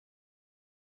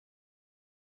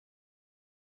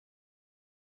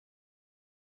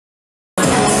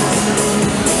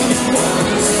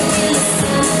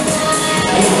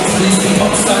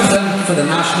the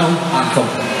national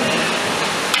anthem.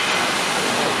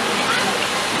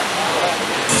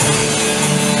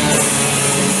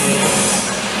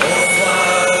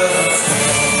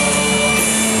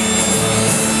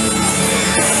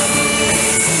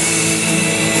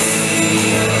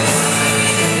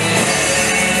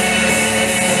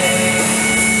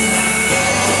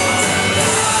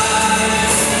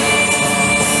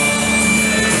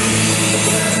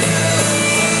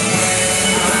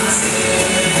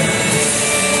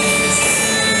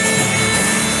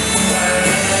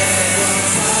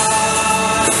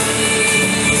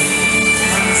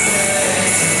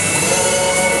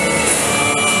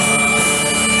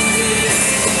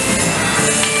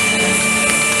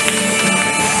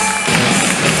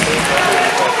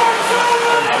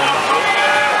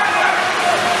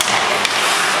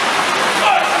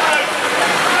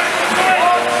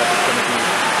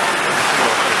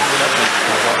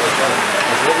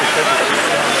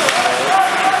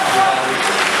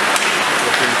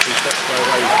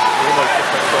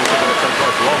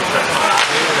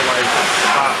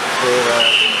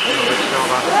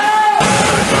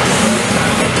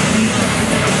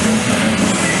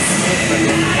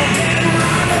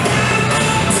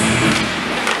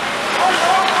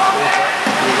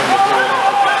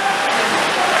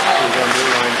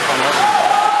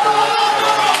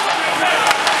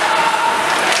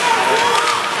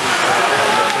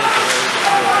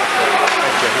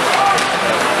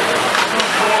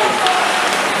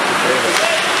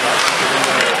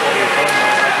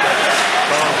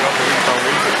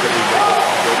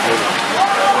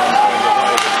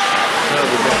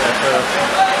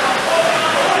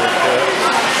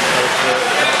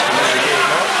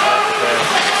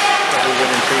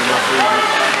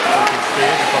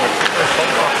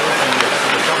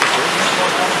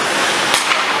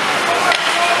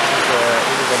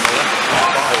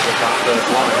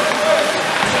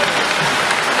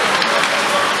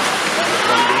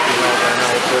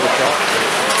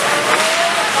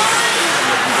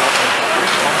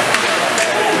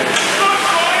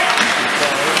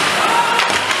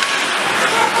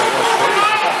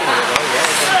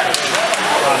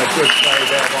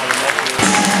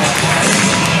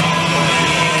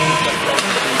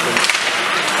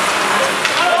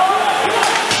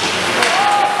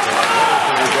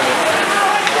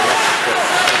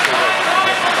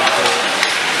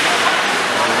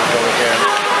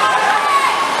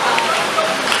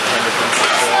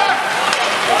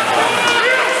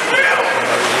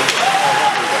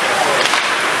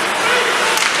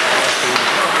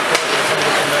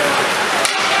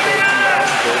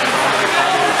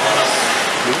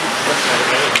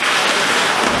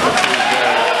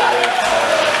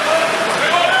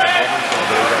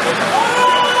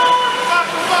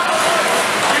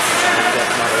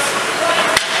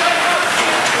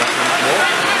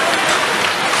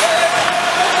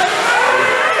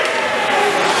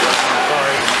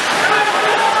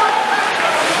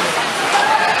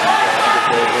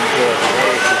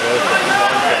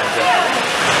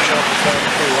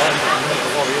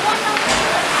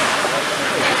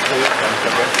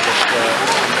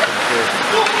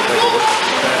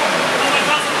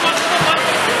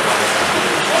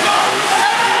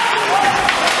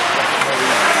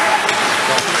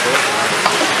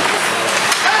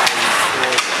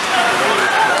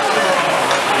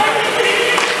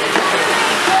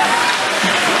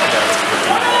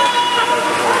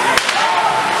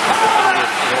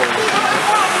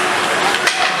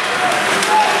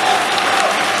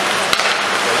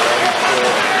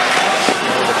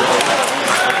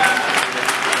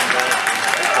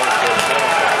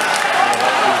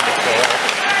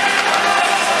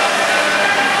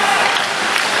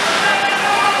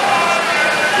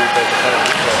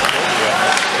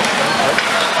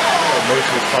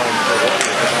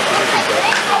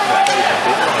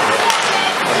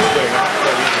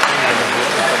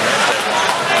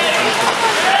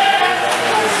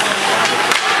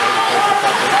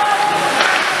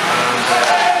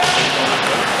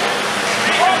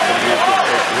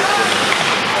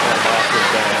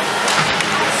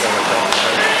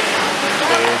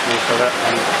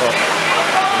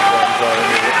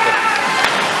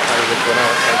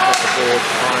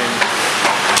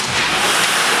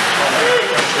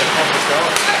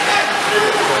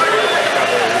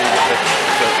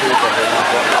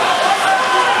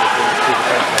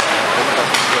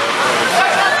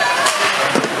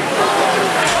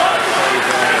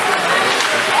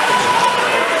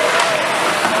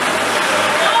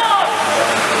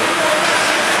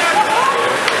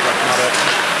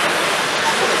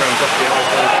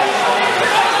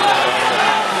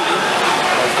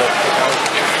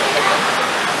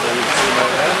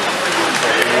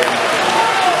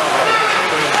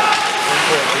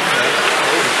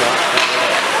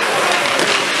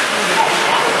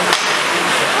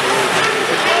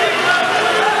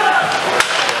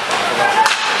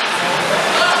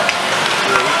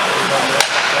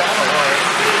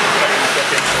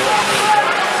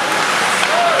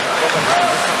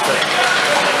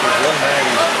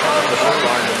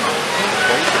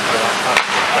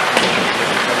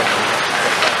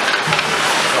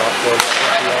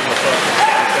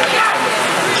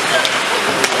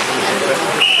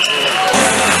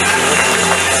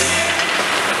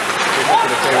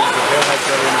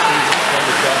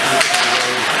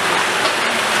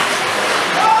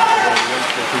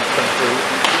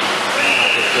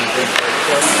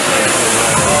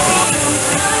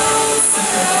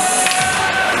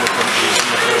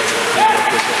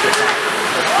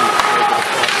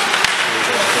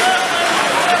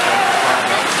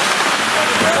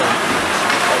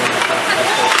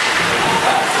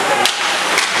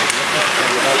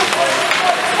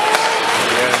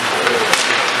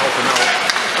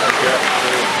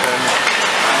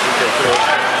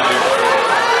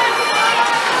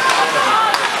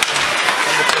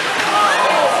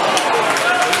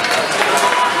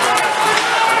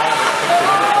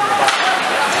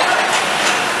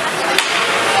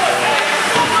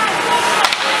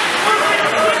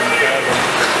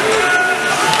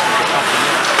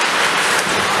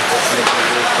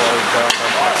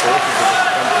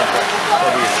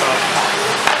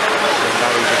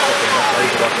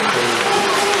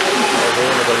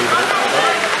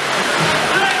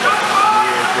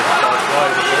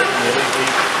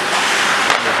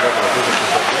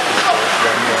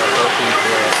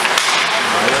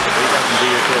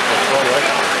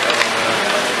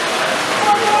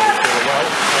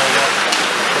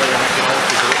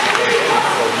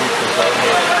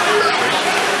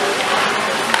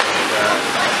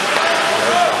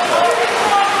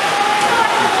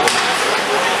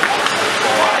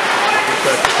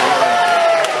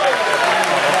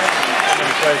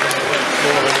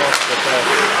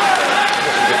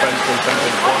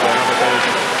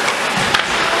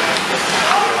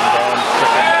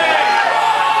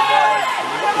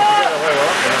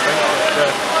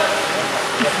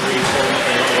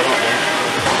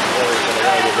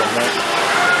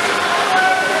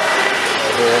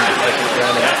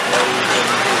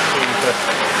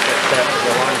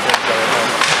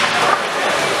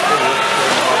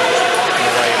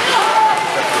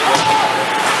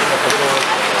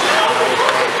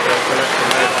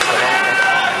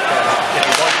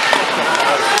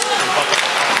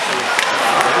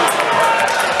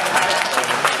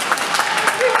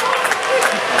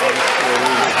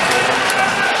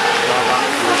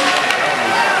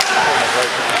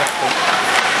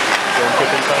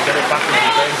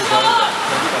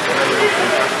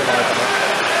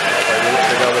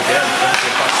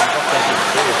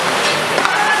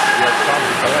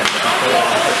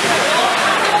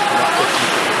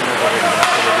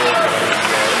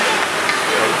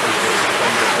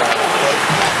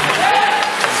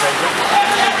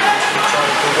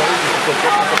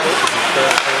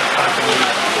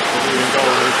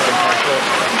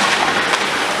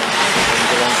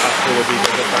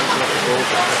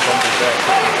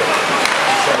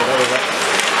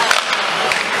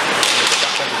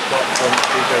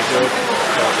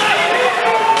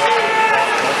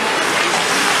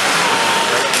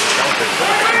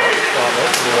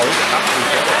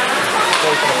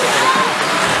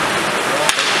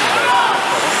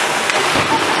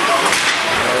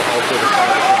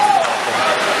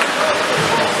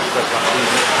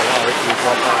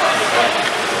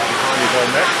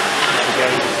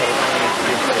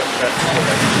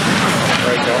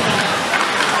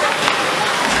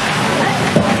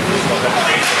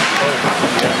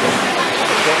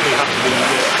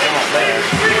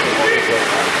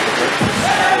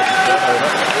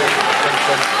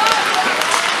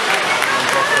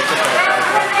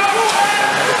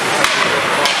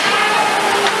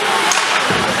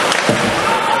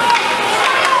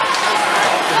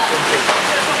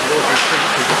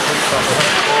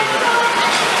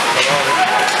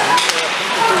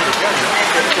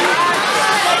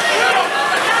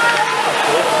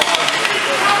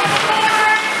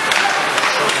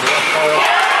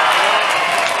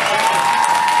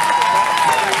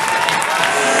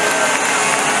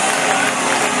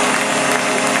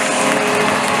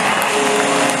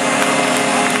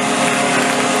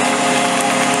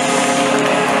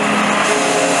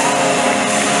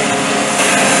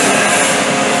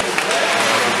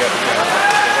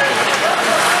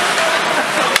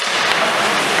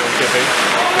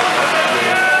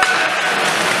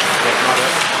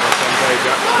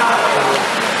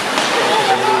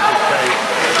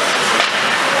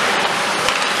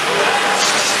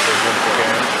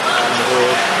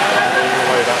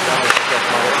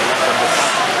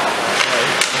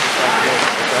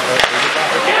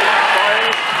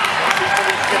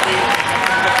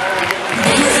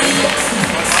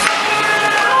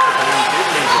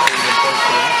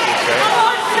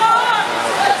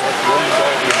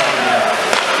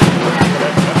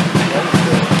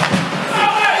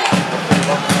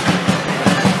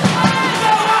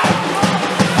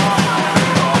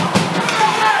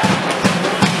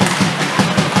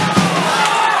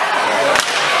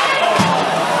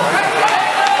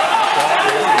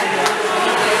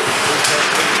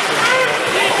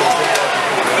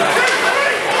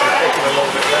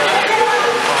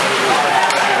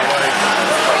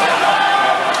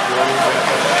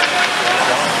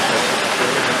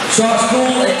 Shots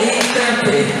goal at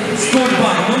 8:30, scored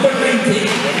by number 90,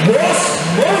 Ross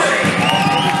Murray.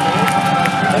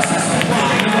 Assisted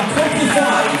by number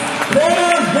 25,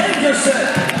 Connor Henderson.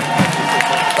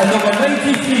 And number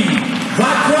 93,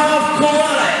 Vakrav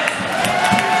Kolarek.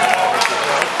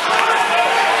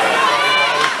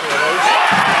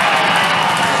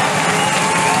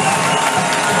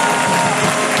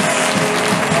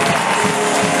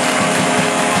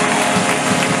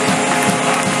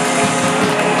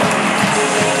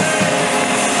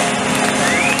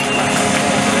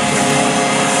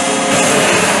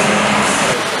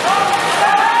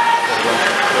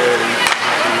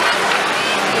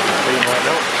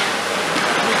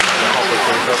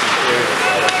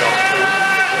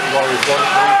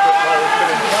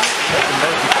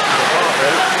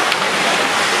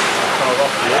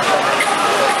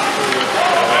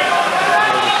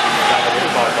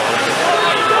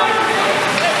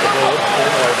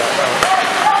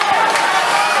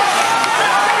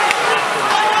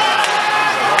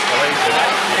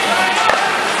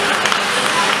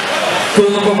 Goal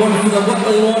number 1 for the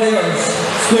Whitley Warriors,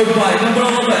 scored by number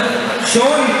 11,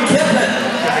 Sean Kiplin.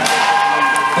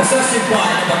 Assisted by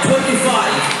number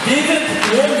 25, David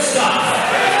Longstaff.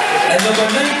 And number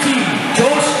 19,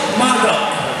 Josh Maddock.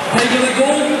 Time of the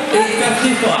goal,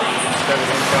 8:55.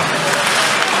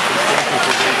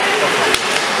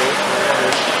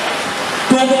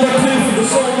 Goal number 2 for the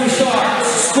Solway Sharks,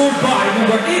 scored by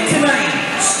number 89,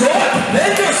 Scott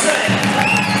Henderson.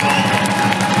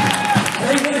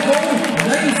 Time of the goal,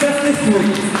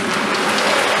 9:53.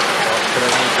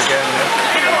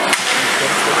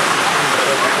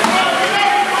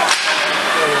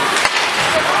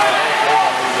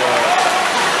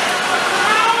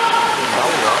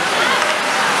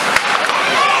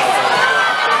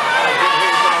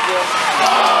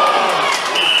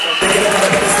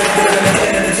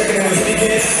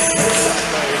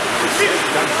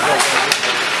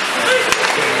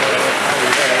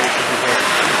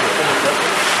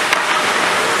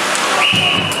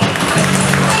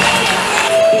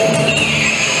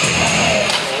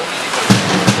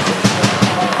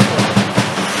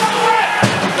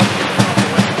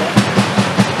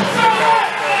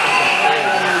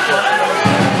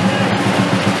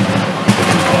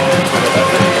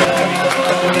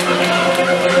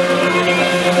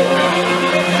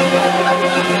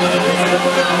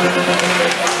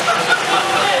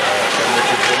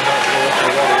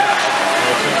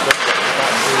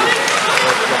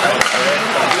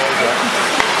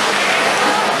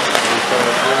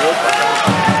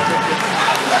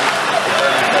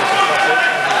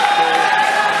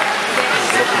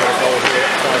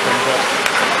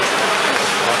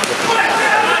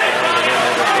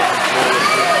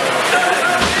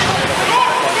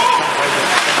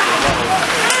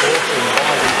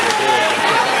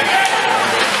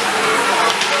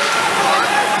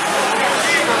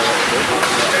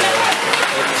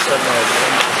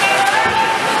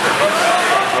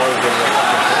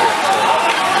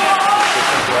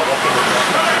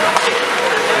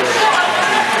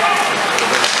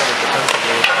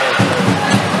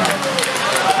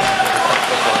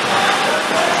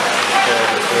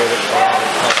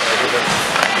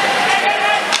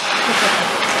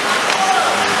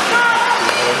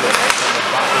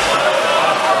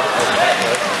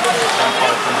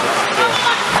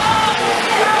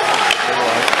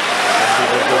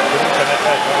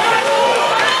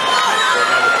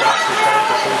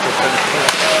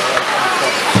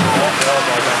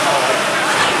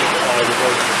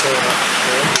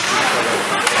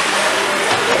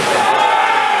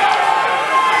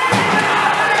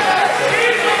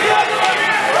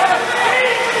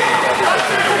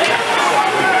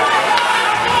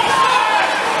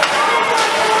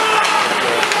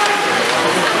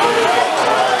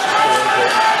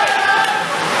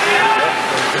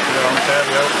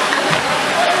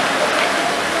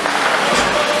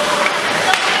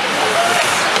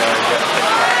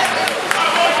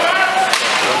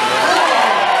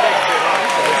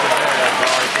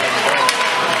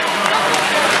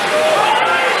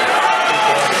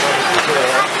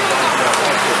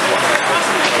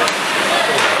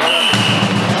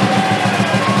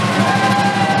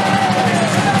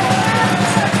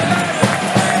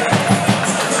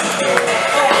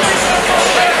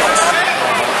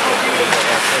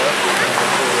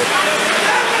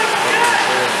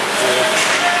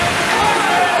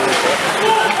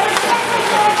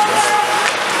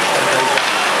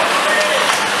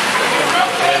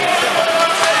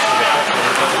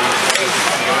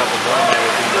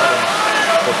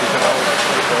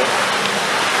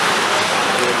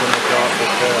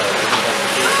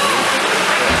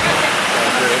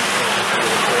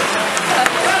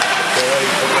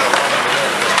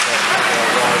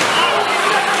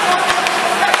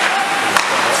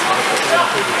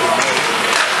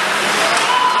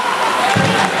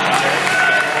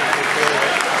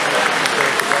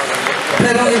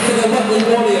 penalty for the Whitley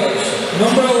Warriors.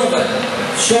 Number 11,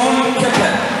 Sean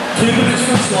Kippen, 2 minutes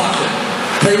for slashing.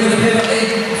 Time of the penalty,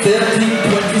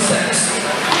 13:26.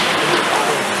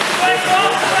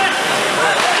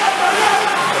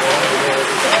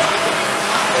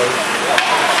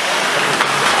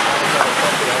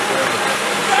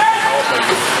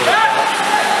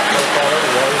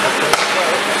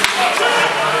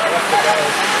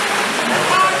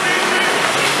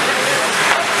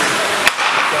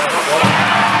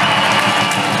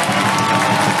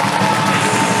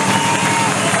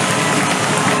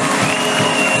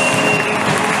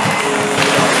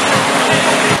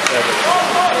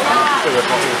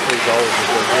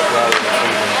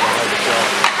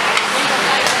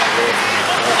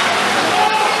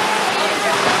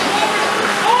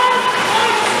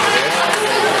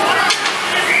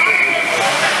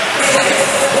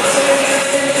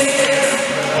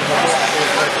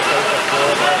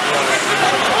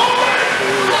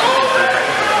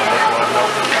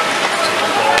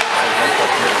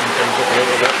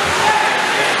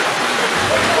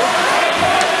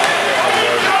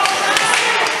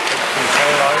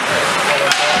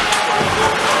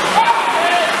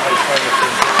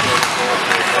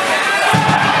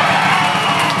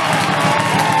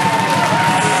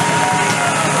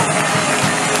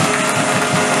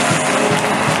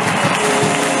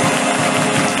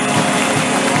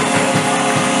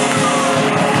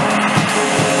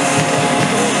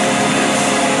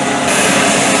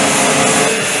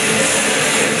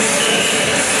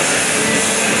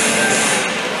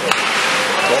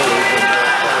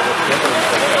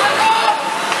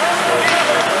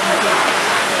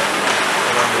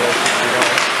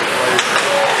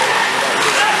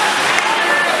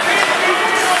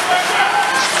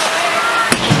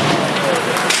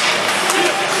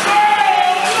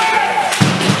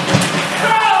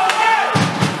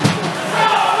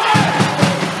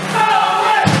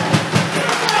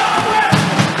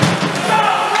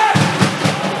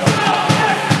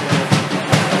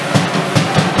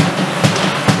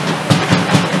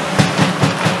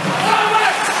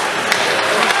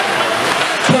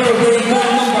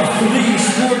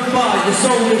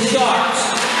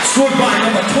 Scored by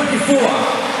number 24,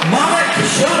 Malik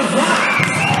Sharvat.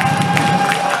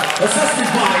 Assisted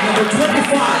by number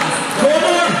 25,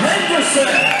 Connor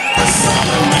Henderson.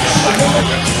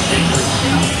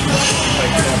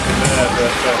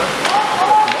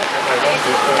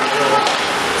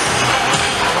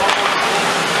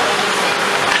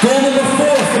 Goal number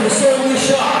 4 for the Solway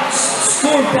Sharks.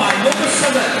 Scored by number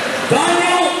 7,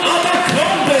 Daniel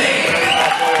Abercrombie.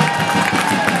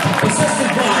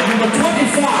 Assisted by number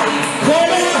 25,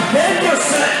 Connor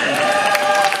Henderson.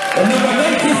 And number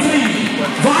 93,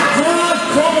 Vaclav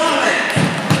Kovarik.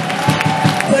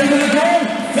 Time of the goal,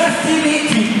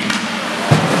 15-18.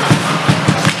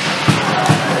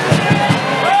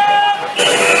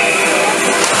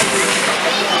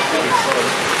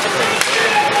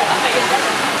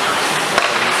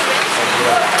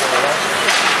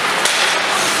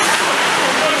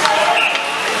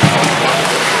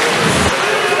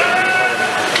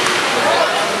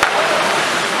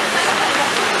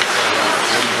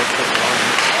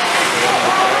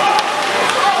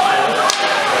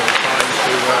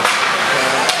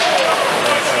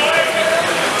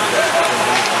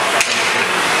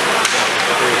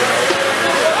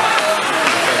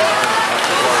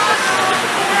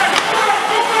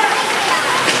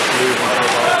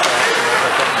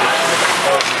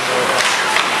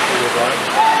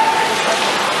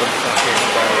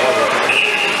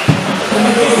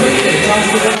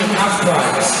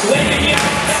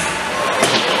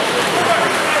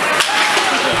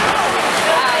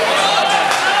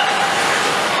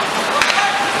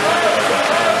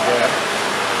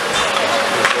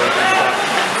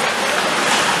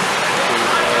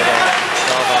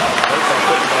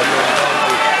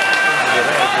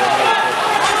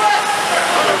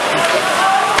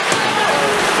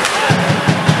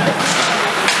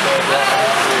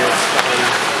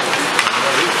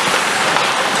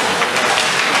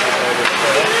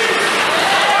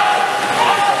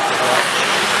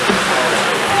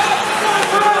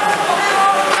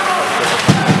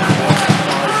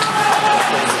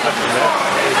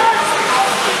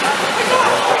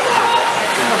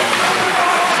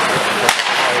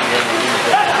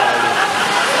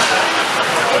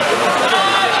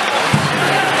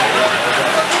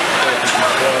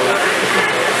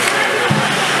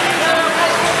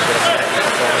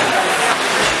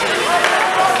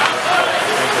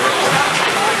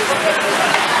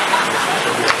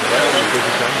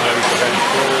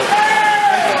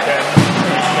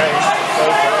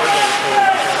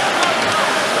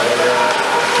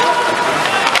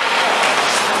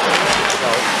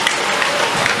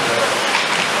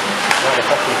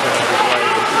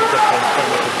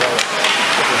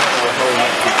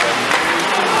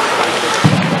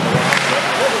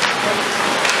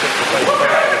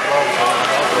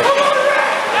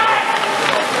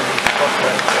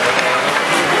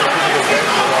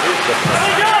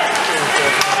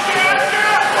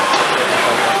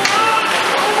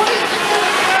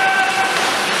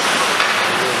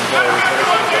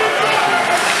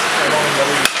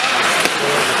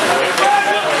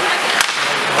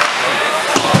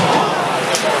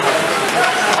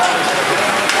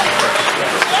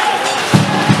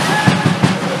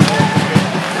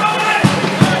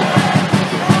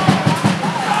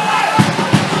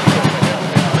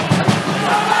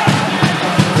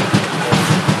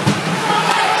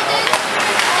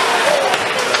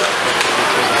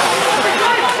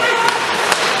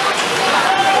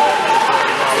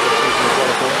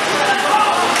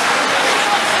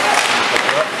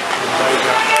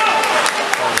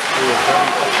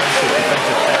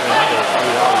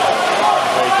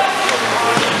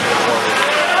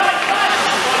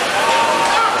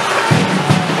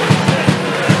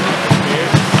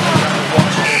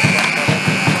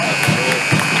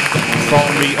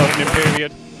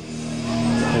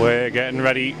 getting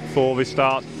ready for the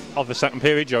start of the second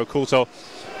period. Joe Coulter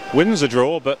wins the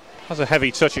draw, but has a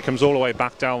heavy touch. It comes all the way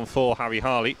back down for Harry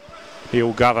Harley.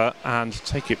 He'll gather and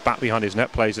take it back behind his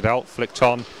net, plays it out, flicked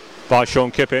on by Sean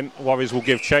Kippin. Warriors will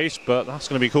give chase, but that's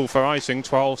going to be called for icing.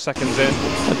 12 seconds in.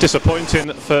 A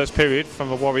disappointing first period from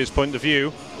the Warriors' point of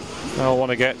view. They'll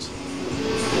want to get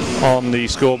on the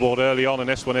scoreboard early on in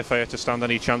this one if they are to stand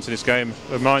any chance in this game.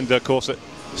 Reminder, of course, that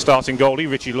starting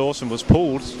goalie Richie Lawson was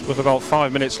pulled with about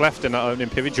 5 minutes left in that opening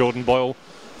period. Jordan Boyle,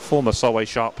 former Solway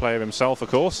Shark player himself, of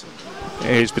course,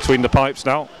 is between the pipes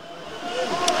now,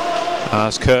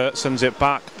 as Kerr sends it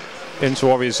back into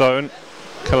Warriors zone,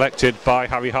 collected by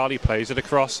Harry Harley, plays it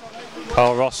across.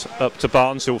 Carl Ross up to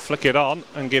Barnes, who'll flick it on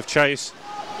and give chase.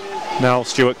 Now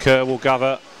Stuart Kerr will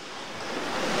gather.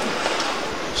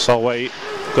 Solway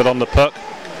good on the puck.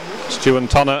 Stuart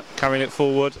Tonner carrying it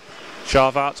forward.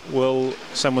 Charvat will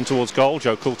send one towards goal.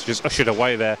 Joe Coulter just ushered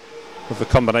away there with the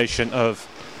combination of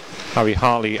Harry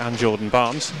Harley and Jordan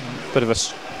Barnes. Bit of a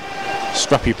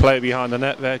scrappy play behind the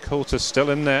net there. Coulter's still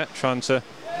in there trying to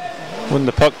win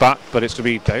the puck back, but it's going to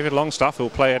be David Longstaff who'll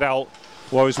play it out.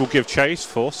 Warriors will give chase.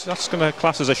 That's going to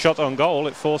class as a shot on goal.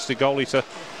 It forced the goalie to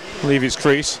leave his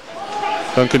crease.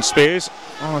 Duncan Spears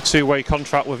on a two-way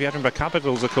contract with the Edinburgh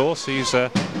Capitals, of course. He's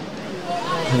in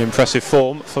impressive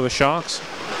form for the Sharks.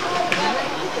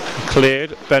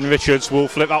 Cleared. Ben Richards will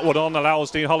flip that one on,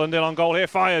 allows Dean Holland in on goal here.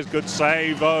 Fires. Good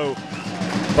save, though,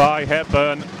 by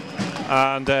Hepburn.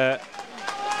 And that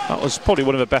was probably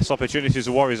one of the best opportunities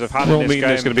the Warriors have had in this game.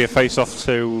 There's going to be a face-off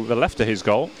to the left of his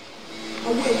goal.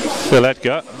 Phil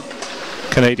Edgar,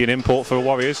 Canadian import for the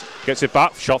Warriors, gets it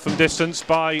back. Shot from distance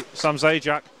by Sam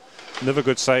Zajac. Another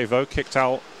good save, though. Kicked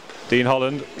out. Dean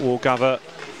Holland will gather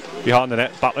behind the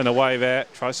net, battling away there.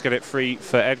 Tries to get it free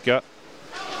for Edgar.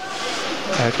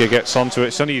 Edgar gets onto it.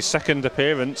 It's only his second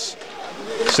appearance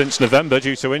since November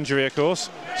due to injury, of course.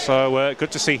 So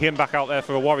good to see him back out there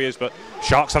for the Warriors. But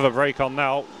Sharks have a break on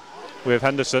now with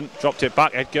Henderson. Dropped it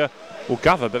back. Edgar will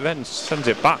gather, but then sends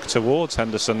it back towards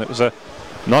Henderson. It was a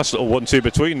nice little 1-2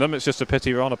 between them. It's just a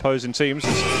pity we're on opposing teams.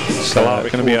 It's going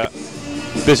to be a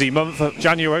busy month of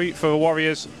January for the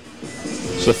Warriors.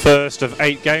 It's the first of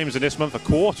 8 games in this month, a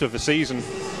quarter of the season.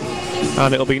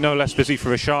 And it'll be no less busy for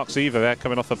the Sharks either. They're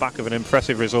coming off the back of an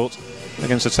impressive result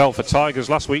against the Telford Tigers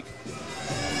last week.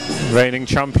 Reigning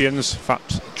champions, in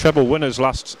fact, treble winners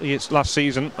last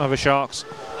season of the Sharks.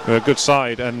 They're a good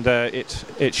side, and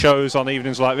it shows on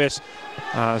evenings like this,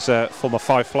 as former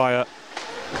Fife flyer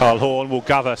Carl Horn will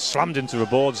gather, slammed into the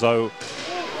boards though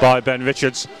by Ben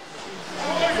Richards.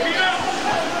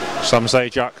 Sam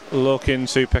Zajac looking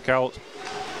to pick out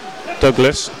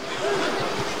Douglas.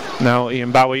 Now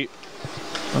Ian Bowie,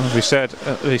 as we said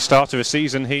at the start of the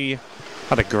season, he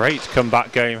had a great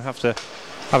comeback game after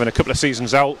having a couple of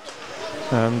seasons out,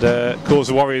 and caused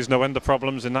the Warriors no end of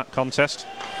problems in that contest.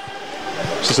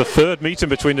 This is the third meeting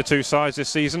between the two sides this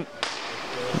season.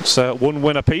 It's one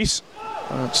win apiece.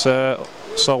 It's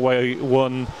Solway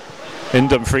won in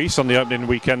Dumfries on the opening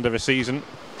weekend of the season,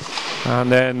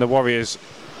 and then the Warriors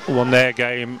won their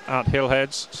game at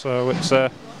Hillheads. So it's a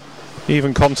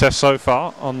even contest so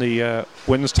far on the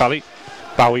wins tally.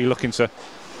 Bowie looking to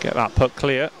get that puck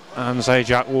clear, and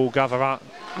Zajac will gather that.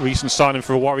 Recent signing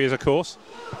for the Warriors, of course.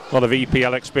 A lot of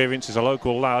EPL experience. Is a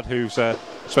local lad who's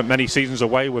spent many seasons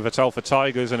away with the Telford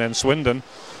Tigers and then Swindon.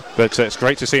 But it's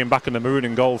great to see him back in the maroon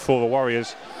and gold for the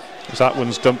Warriors, as that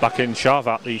one's dumped back in.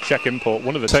 Charvat, the Czech import,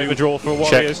 one of the two. The draw for the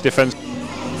Warriors. Czech defence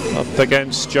up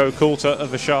against Joe Coulter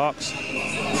of the Sharks.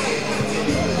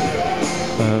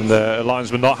 And the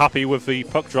linesman not happy with the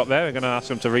puck drop there. They're going to ask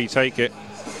him to retake it.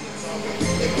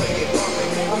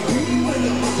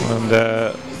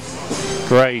 And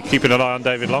Gray keeping an eye on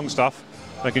David Longstaff,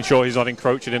 making sure he's not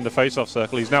encroaching in the face-off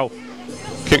circle. He's now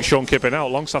kicked Sean Kippin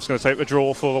out. Longstaff's going to take the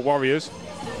draw for the Warriors.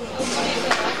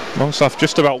 Longstaff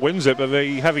just about wins it, but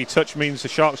the heavy touch means the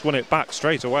Sharks win it back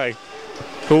straight away.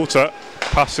 Coulter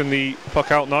passing the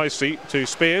puck out nicely to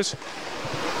Spears.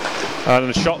 And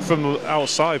a shot from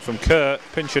outside from Kerr,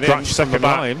 pinching in second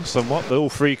line somewhat. All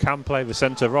three can play the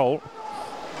centre role.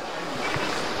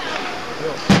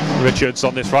 Richards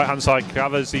on this right-hand side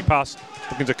gathers the pass,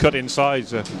 looking to cut inside.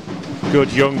 He's a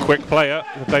good young quick player,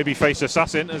 the baby-faced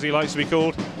assassin as he likes to be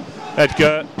called.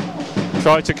 Edgar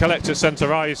tried to collect at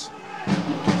centre ice.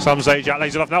 Sam Zajac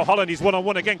lays it off. Now Holland, he's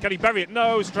one-on-one again. Can he bury it?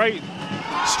 No, straight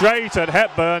at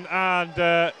Hepburn,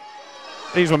 and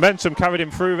his momentum carried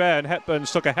him through there, and Hepburn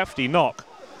took a hefty knock.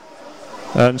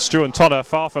 And Stu and Tonner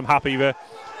far from happy. The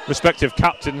respective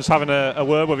captains having a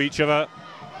word with each other.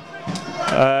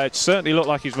 It certainly looked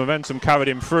like his momentum carried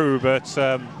him through, but it's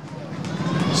a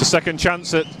second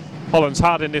chance at Holland's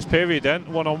had in this period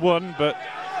then, one-on-one, but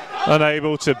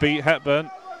unable to beat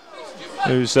Hepburn,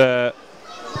 who's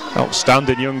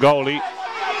outstanding young goalie.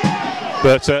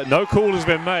 But no call has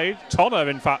been made. Tonner,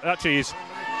 in fact, actually has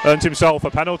earned himself a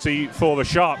penalty for the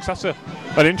Sharks. That's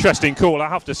an interesting call, I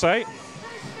have to say.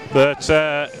 But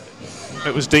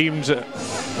it was deemed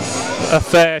a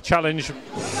fair challenge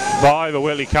by the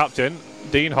Whitley captain,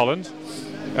 Dean Holland.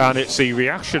 And it's the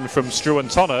reaction from Struan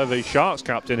Tonner, the Sharks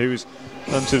captain, who's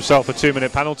earned himself a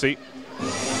 2-minute penalty.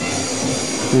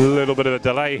 A little bit of a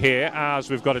delay here as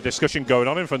we've got a discussion going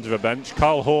on in front of a bench.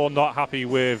 Carl Horn not happy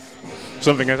with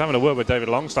something. He's having a word with David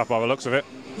Longstaff by the looks of it.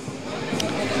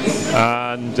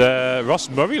 And Ross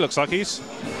Murray looks like he's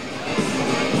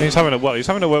having a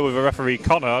word with a referee,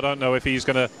 Connor. I don't know if he's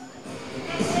going to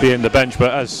be in the bench,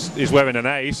 but as he's wearing an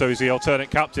A, so he's the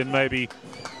alternate captain, maybe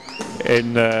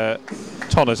in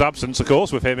Tonner's absence, of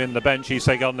course, with him in the bench, he's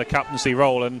taking on the captaincy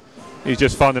role, and he's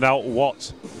just finding out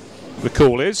what the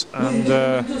call is and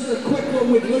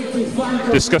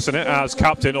discussing it as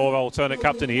captain or alternate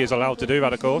captain. He is allowed to do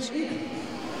that, of course.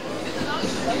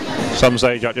 Sam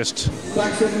Zajac just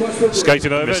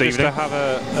skating over this evening to have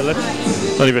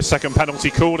only the second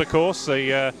penalty called, of course.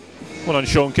 The one on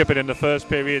Sean Kippen in the first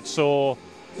period saw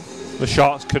the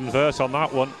Sharks convert on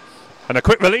that one. And a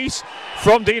quick release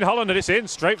from Dean Holland, and it's in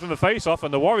straight from the face-off,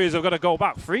 and the Warriors have got to go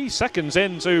back 3 seconds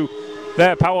into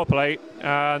their power play,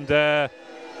 and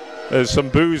there's some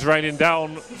boos raining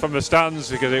down from the stands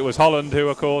because it was Holland who,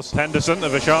 of course, Henderson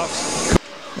of the Sharks.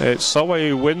 It's Solway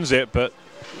who wins it, but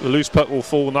the loose puck will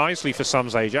fall nicely for Sam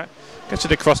Zajac. Gets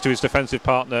it across to his defensive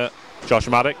partner, Josh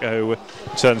Maddock, who in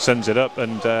turn sends it up,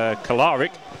 and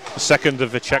Kalarik, the second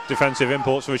of the Czech defensive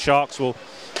imports for the Sharks, will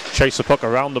chase the puck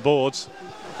around the boards,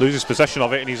 loses possession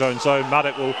of it in his own zone.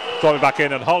 Maddock will drop it back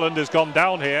in, and Holland has gone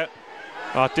down here.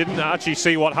 I didn't actually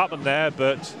see what happened there,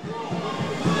 but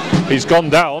he's gone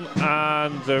down,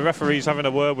 and the referee's having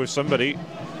a word with somebody.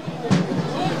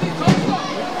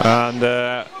 And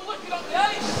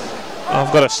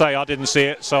I've got to say I didn't see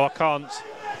it, so I can't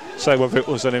say whether it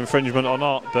was an infringement or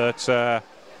not, but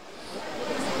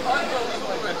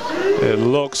it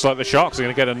looks like the Sharks are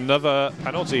going to get another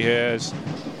penalty here. As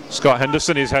Scott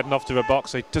Henderson is heading off to the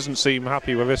box. He doesn't seem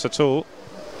happy with this at all.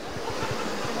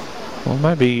 Well,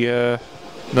 maybe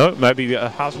no, maybe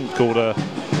it hasn't called a...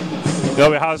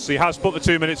 No, it has. He has put the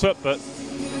 2 minutes up, but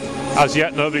as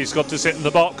yet nobody's got to sit in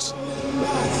the box.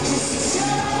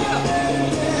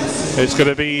 It's going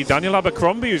to be Daniel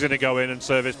Abercrombie who's going to go in and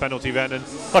serve his penalty then. And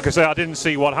like I say, I didn't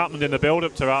see what happened in the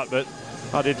build-up to that, but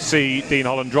I did see Dean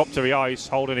Holland drop to the ice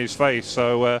holding his face,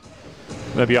 so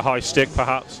maybe a high stick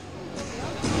perhaps.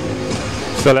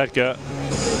 Phil Edgar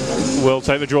will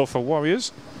take the draw for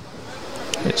Warriors.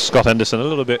 It's Scott Henderson a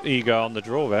little bit eager on the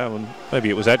draw there, and maybe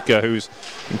it was Edgar who's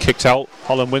been kicked out.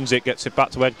 Holland wins it, gets it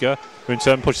back to Edgar, who in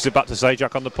turn pushes it back to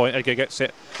Zajac on the point. Edgar gets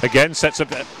it again, sets up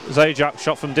Zajac,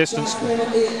 shot from distance,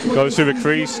 goes through the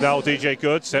crease. Now DJ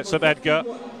Good sets up Edgar.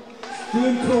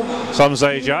 Sam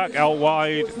Zajac out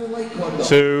wide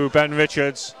to Ben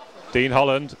Richards. Dean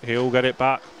Holland, he'll get it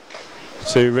back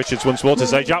to Richards once more to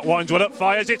Zajac, winds one up,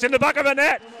 fires, it's in the back of the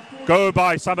net. Go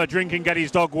by Sama Drink and get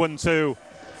his dog 1-2.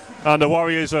 And the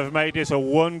Warriors have made this a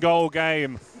 1-goal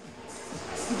game.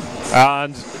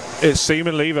 And it's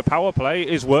seemingly the power play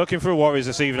is working for the Warriors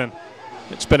this evening.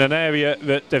 It's been an area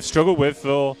that they've struggled with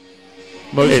for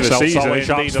most of the season.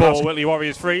 Sharks 4, Whitley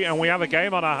Warriors 3, and we have a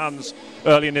game on our hands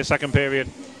early in this second period.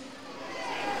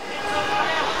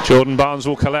 Jordan Barnes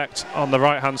will collect on the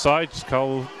right-hand side.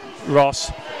 Cole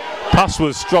Ross. Pass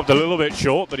was dropped a little bit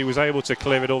short, but he was able to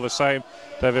clear it all the same.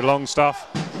 David Longstaff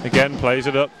again plays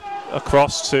it up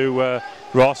across to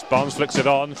Ross. Barnes flicks it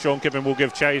on. Sean Kippen will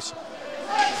give chase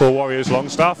for Warriors.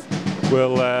 Longstaff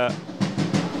will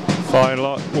find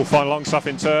Longstaff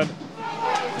in turn.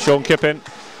 Sean Kippen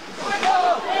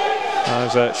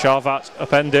as Sharvat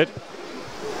upended.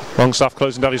 Longstaff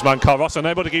closing down his man. Carl Ross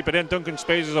unable to keep it in. Duncan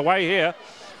Spears is away here.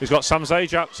 He's got Sam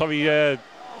Zajac, sorry,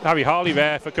 Harry Harley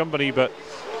there for company, but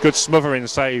good smothering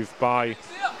save by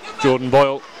Jordan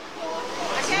Boyle.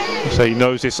 So he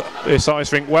knows this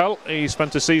ice rink well. He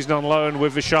spent a season on loan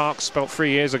with the Sharks about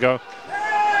 3 years ago.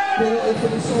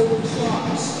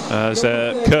 As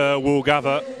Kerr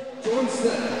Woolgather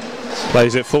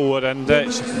plays it forward, and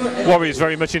Warriors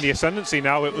very much in the ascendancy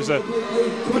now. It was a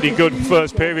pretty good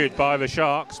first period by the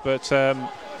Sharks, but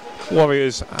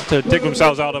Warriors had to dig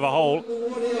themselves out of a hole.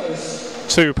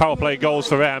 2 power play goals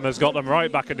for them has got them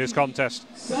right back in this contest.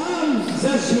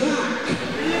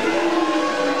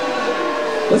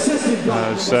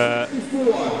 As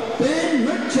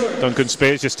Duncan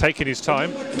Spears just taking his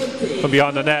time from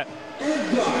behind the net.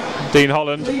 Dean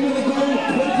Holland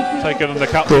taking on the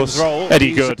captain's role.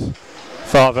 Eddie Good,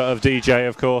 father of DJ,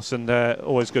 of course, and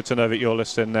always good to know that you're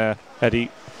listening there, Eddie.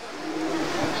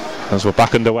 As we're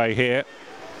back underway here.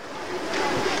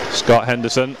 Scott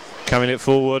Henderson carrying it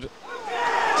forward.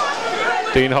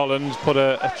 Dean Holland put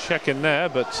a check in there,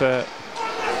 but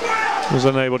was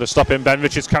unable to stop him. Ben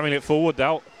Richards carrying it forward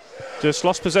now. Just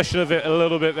lost possession of it a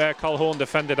little bit there. Colhorn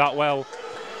defended that well.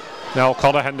 Now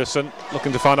Connor Henderson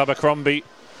looking to find Abercrombie.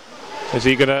 Is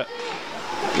he going to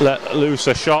let loose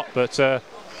a shot? But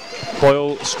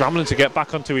Boyle scrambling to get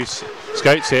back onto his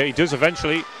skates here. He does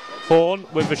eventually. Horn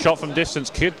with the shot from distance.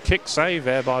 Kick save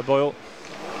there by Boyle.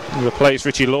 He replaced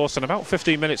Richie Lawson about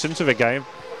 15 minutes into the game.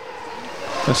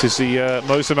 This is the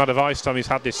most amount of ice time he's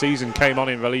had this season. Came on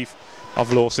in relief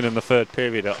of Lawson in the third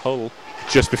period at Hull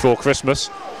just before Christmas.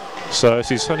 So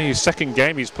this is only his second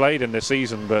game he's played in this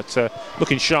season, but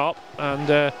looking sharp and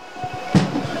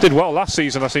did well last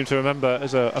season, I seem to remember,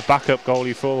 as a backup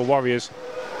goalie for the Warriors.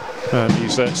 And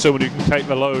he's someone who can take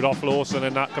the load off Lawson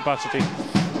in that capacity,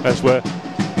 as we're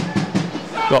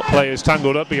got players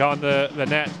tangled up behind the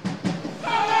net.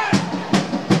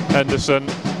 Henderson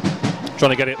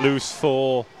trying to get it loose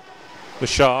for the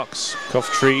Sharks.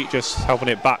 Coventry just helping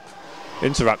it back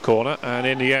into that corner, and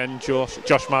in the end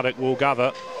Josh Maddock will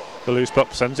gather the loose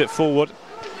puck, sends it forward.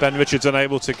 Ben Richards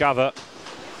unable to gather,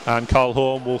 and Carl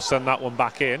Horn will send that one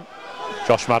back in.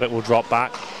 Josh Maddock will drop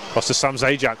back across to Sam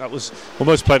Zajac. That was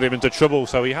almost played him into trouble,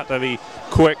 so he had to be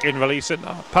quick in releasing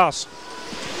that pass.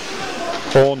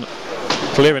 Horn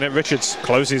clearing it. Richards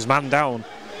closes his man down.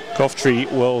 Coventry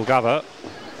will gather.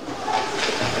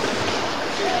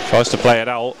 Tries to play it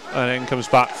out, and then comes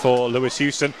back for Lewis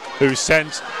Houston, who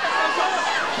sent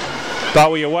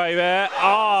Bowie away there.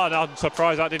 I'm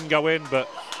surprised that didn't go in, but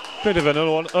bit of an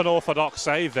unorthodox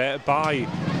save there by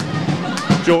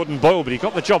Jordan Boyle, but he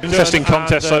got the job. Interesting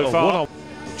contest so far.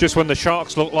 Just when the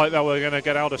Sharks looked like they were going to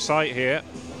get out of sight here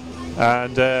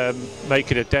and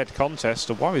make it a dead contest,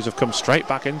 the Warriors have come straight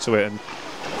back into it, and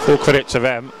full credit to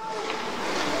them.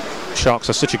 Sharks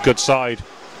are such a good side.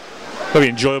 Very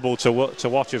enjoyable to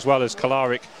watch, as well as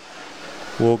Kolarik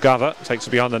will gather, takes it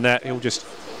behind the net. He'll just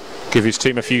give his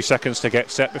team a few seconds to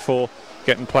get set before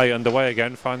getting play underway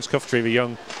again. Finds Coventry, the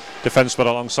young defenceman,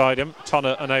 alongside him.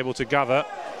 Tonner unable to gather,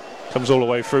 comes all the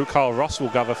way through. Carl Ross will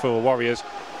gather for the Warriors,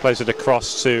 plays it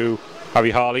across to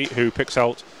Harry Harley, who picks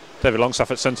out David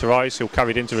Longstaff at centre ice. He'll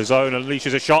carry it into his own,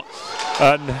 unleashes a shot,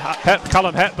 and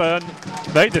Callum Hepburn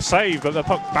made the save, but the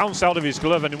puck bounced out of his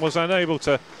glove and was unable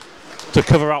to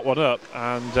cover that one up,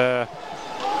 and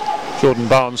Jordan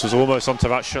Barnes was almost onto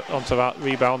that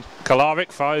rebound.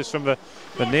 Kolarik fires from the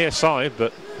near side,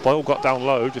 but Boyle got down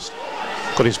low, just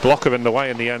got his blocker in the way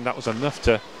in the end. That was enough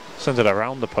to send it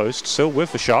around the post. Still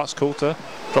with the Sharks. Coulter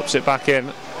drops it back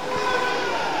in,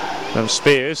 and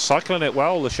Spears cycling it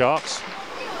well, the Sharks,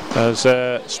 as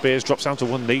Spears drops down to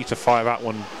one knee to fire that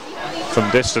one from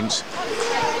distance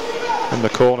in the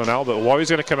corner now, but Warriors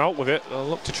going to come out with it. They'll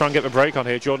look to try and get the break on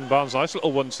here. Jordan Barnes, nice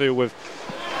little 1-2 with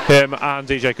him and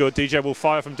DJ Good. DJ will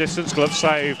fire from distance, glove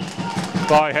save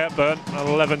by Hepburn.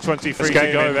 11:23 to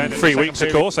go then. 3 weeks,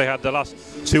 of course. They had the last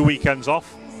 2 weekends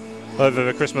off over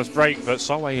the Christmas break, but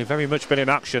Solway have very much been in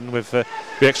action with the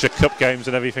extra cup games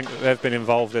and everything that they've been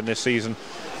involved in this season.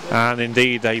 And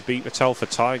indeed, they beat the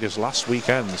Telford Tigers last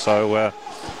weekend, so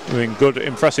they're in good,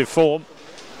 impressive form.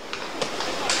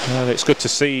 It's good to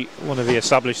see one of the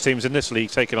established teams in this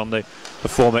league taking on the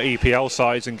former EPL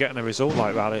sides and getting a result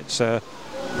like that. It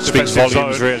speaks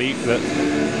volumes, really. That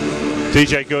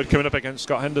DJ Good coming up against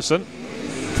Scott Henderson,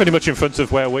 pretty much in front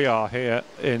of where we are here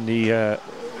in the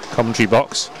commentary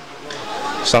box.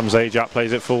 Sam Zajac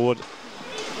plays it forward.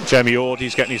 Jamie Ord,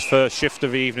 he's getting his first shift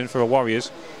of the evening for the Warriors.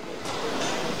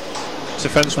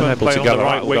 Defenseman play on the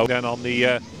right wing, then on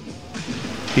the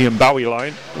Ian Bowie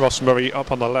line. Ross Murray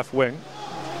up on the left wing.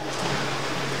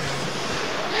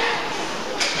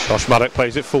 Josh Maddock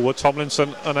plays it forward.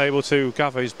 Tomlinson unable to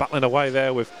gather. He's battling away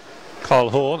there with Carl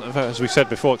Horn. As we said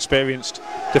before, experienced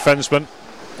defenseman.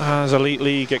 Has elite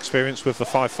league experience with the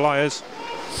Five Flyers.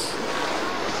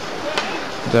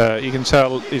 And, you can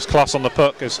tell his class on the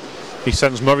puck as he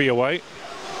sends Murray away.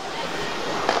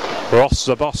 Ross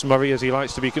the Boss Murray, as he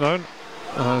likes to be known.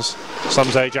 As Sam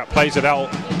Zajac plays it out.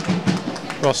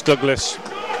 Ross Douglas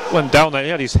went down there. He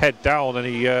had his head down and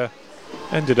he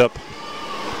ended up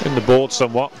in the board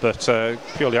somewhat, but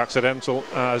purely accidental,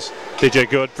 as DJ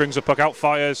Good brings the puck out,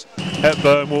 fires.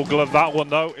 Hepburn will glove that one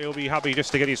though. He'll be happy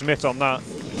just to get his mitt on that,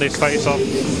 this face off.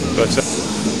 But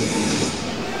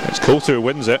it's Coulter who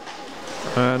wins it.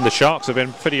 And the Sharks have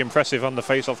been pretty impressive on the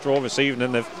face-off draw this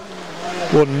evening.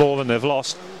 They've won more than they've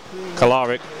lost.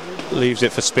 Kolarik leaves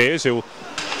it for Spears, who'll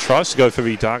tries to go for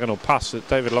the diagonal pass.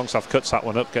 David Longstaff cuts that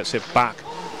one up, gets it back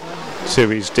to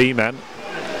his D-men.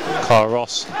 Carl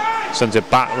Ross sends it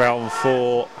back round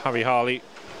for Harry Harley.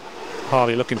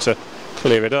 Harley looking to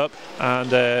clear it up,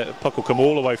 and puck will come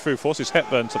all the way through, forces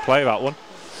Hepburn to play that one.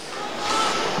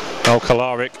 Al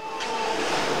Kalaric,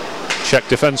 Czech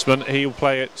defenseman, he'll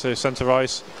play it to centre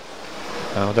ice.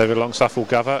 Now David Longstaff will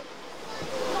gather.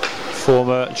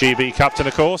 Former GB captain,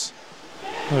 of course.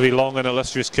 A very long and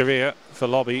illustrious career for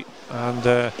Lobby,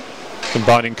 and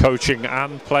combining coaching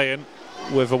and playing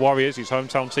with the Warriors, his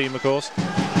hometown team, of course.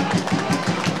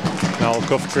 Now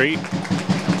Guthrie,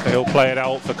 he'll play it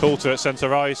out for Coulter at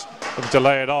centre ice. Looking to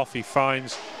lay it off, he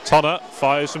finds Tonner,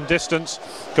 fires from distance,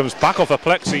 comes back off a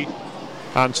plexi,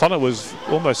 and Tonner was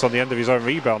almost on the end of his own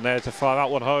rebound there to fire that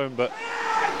one home, but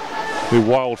the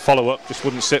wild follow-up just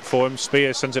wouldn't sit for him.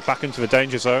 Spears sends it back into the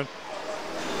danger zone.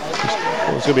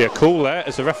 There's going to be a call there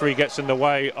as the referee gets in the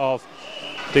way of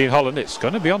Dean Holland. It's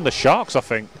going to be on the Sharks, I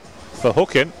think, for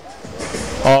hooking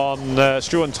on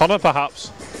Stuart Tonner,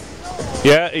 perhaps.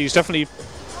 Yeah, he's definitely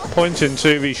pointing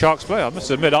to the Sharks player. I must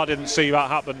admit I didn't see that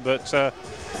happen, but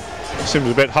seems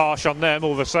a bit harsh on them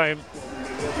all the same.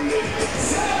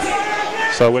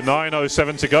 So with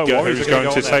 9:07 to go, Warriors are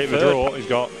going to take the draw. He's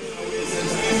got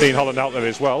Dean Holland out there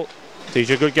as well.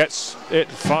 DJ Good gets it,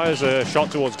 fires a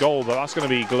shot towards goal, but that's going to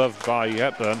be gloved by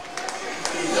Hepburn.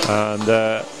 And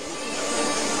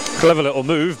clever little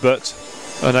move, but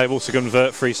unable to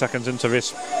convert 3 seconds into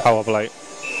this power play.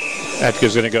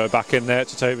 Edgar's going to go back in there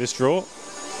to take this draw.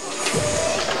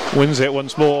 Wins it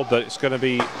once more, but it's going to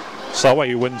be Solway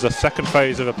who wins the second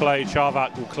phase of the play.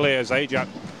 Charvat will clear. Zajac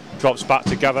drops back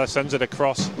together, sends it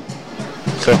across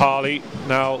to Harley.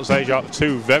 Now Zajac,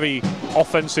 two very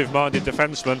offensive-minded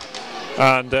defensemen,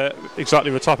 and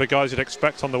exactly the type of guys you'd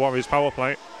expect on the Warriors power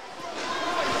play.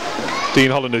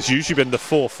 Dean Holland has usually been the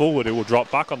 4th forward who will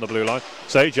drop back on the blue line.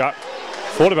 Zajac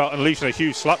thought about unleashing a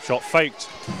huge slap shot, faked,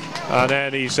 and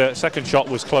then his second shot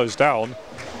was closed down.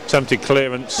 Attempted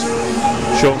clearance.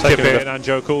 Sean Kippin and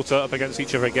Joe Coulter up against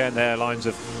each other again. Their lines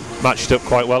have matched up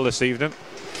quite well this evening.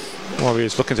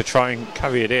 Warriors looking to try and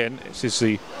carry it in. This is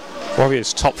the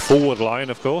Warriors' top forward line,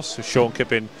 of course, with Sean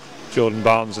Kippin, Jordan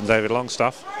Barnes and David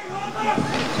Longstaff.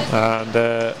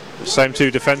 And same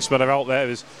two defensemen are out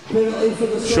there.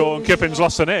 Sean Kippin's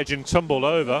lost an edge and tumbled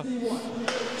over.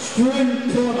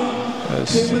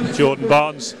 As Jordan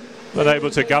Barnes unable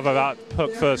to gather that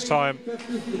puck first time.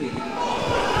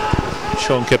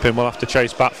 Sean Kippin will have to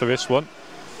chase back for this one.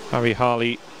 Harry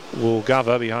Harley will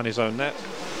gather behind his own net.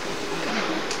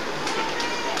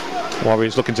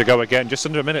 Warriors looking to go again. Just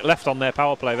under a minute left on their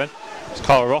power play then.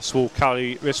 Carl Ross will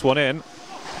carry this one in.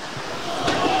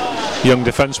 Young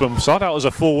defenseman, started out as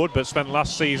a forward but spent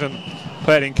last season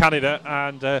playing in Canada,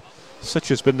 and such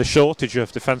has been the shortage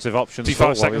of defensive options.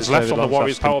 55 seconds left on the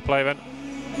Warriors power play then.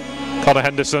 Connor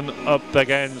Henderson up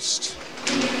against,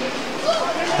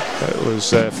 it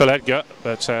was Phil Edgar,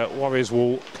 but Warriors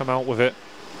will come out with it.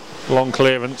 Long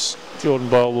clearance. Jordan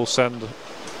Boyle will send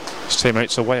his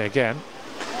teammates away again.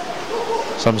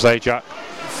 Sam Zajac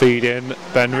feed in.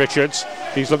 Ben Richards,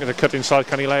 he's looking to cut inside.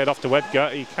 Can he lay it off to Edgar?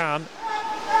 He can.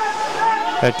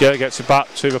 Edgar gets it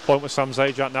back to the point with Sam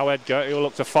Zajac. Now Edgar, he'll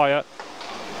look to fire.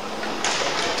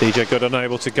 DJ Good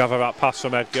unable to gather that pass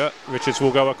from Edgar. Richards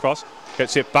will go across.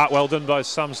 Gets it back, well done by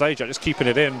Sam Zajac, just keeping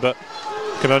it in, but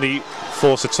can only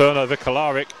force a turnover.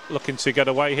 Kalaric looking to get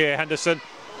away here. Henderson,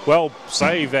 well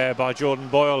saved there by Jordan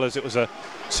Boyle, as it was a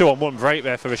 2-on-1 break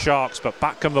there for the Sharks, but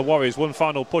back come the Warriors. One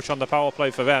final push on the power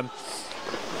play for them,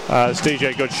 as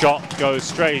DJ Good shot goes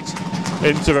straight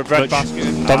into the bread basket.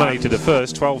 Dominated the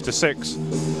first, 12-6.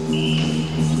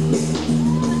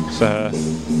 So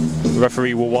the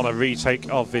referee will want a retake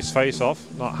of this face-off.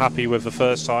 Not happy with the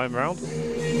first time round.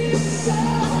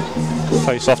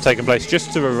 Face-off taking place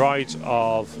just to the right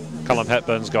of Callum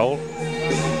Hepburn's goal.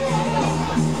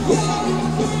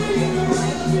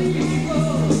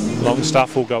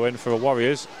 Longstaff will go in for the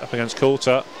Warriors up against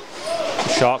Coulter. The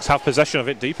Sharks have possession of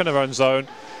it deep in their own zone.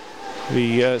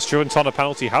 The Stuart Tonner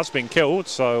penalty has been killed,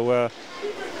 so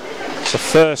it's the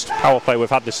first power play we've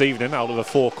had this evening out of the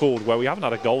 4 called where we haven't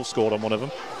had a goal scored on one of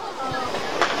them.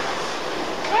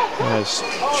 As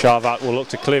Charvat will look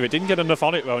to clear it. Didn't get enough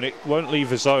on it though, and it won't leave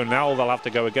the zone. Now they'll have to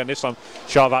go again. This time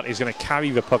Charvat is going to carry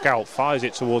the puck out, fires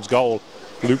it towards goal,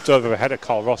 looped over the head of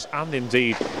Carl Ross and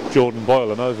indeed Jordan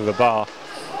Boyle and over the bar.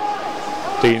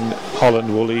 Dean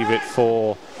Holland will leave it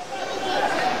for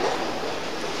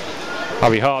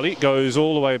Harry Harley. Goes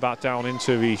all the way back down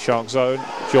into the Shark zone.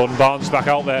 Jordan Barnes back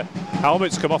out there.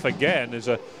 Helmet's come off again. There's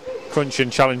a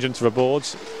crunching challenge into the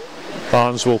boards.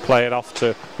 Barnes will play it off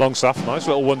to Longstaff. Nice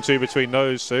little 1-2 between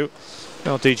those two.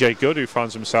 Now DJ Good, who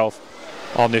finds himself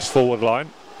on this forward line.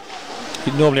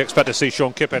 You'd normally expect to see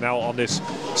Sean Kippen out on this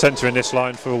centre in this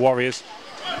line for the Warriors.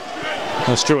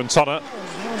 Stuart Tonner,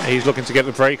 he's looking to get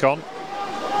the break on.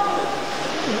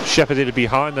 Shepherded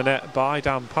behind the net by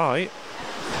Dan Pye.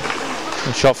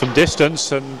 A shot from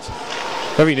distance and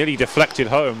very nearly deflected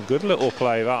home. Good little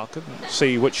play that. I couldn't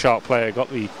see which Shark player got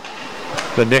the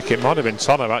nick. It might have been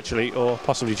Tonner actually, or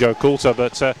possibly Joe Coulter,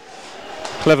 but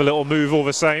clever little move all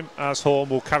the same, as Horn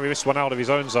will carry this one out of his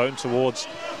own zone towards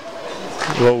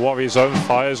the Warriors zone.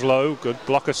 Fires low, good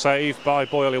blocker save by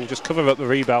Boyle. He'll just cover up the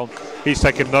rebound. He's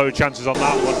taking no chances on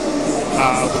that one.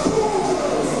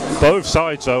 Both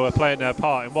sides though are playing their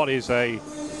part in what is a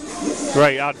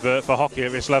great advert for hockey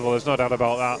at this level, there's no doubt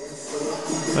about that.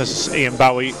 There's Ian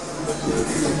Bowie,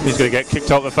 he's going to get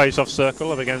kicked out the face-off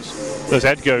circle, and against there's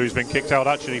Edgar, who's been kicked out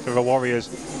actually for the Warriors.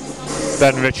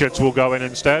 Ben Richards will go in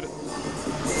instead.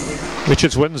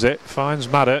 Richards wins it, finds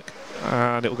Maddock,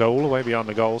 and it'll go all the way beyond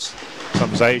the goals.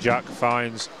 Comes Ajak,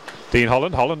 finds Dean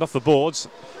Holland. Holland off the boards,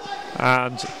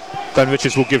 and Ben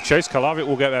Richards will give chase. Kalarik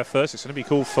will get there first. It's going to be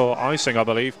called for icing, I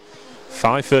believe.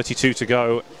 5:32 to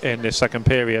go in this second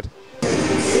period.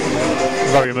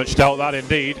 Very much doubt that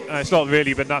indeed. It's not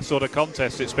really been that sort of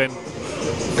contest. It's been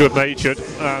good-natured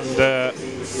and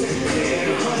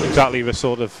exactly the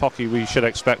sort of hockey we should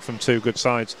expect from two good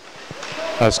sides.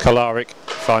 As Kalarik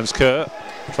finds Kerr,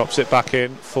 drops it back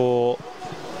in for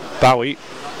Bowie.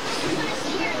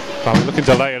 Bowie looking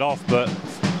to lay it off, but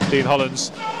Dean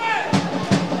Holland's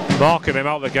marking him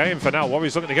out of the game for now.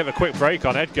 Warriors looking to get a quick break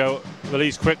on. Edgar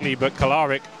released quickly, but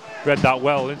Kalarik read that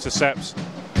well, intercepts,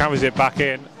 carries it back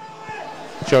in.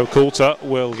 Joe Coulter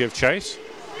will give chase.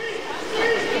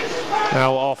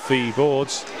 Now off the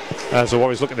boards as the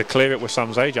Warriors looking to clear it with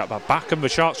Sam Zajac, but back and the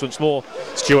Sharks once more.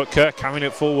 Stuart Kerr carrying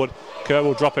it forward. Kerr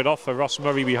will drop it off for Ross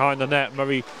Murray behind the net.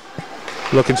 Murray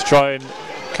looking to try and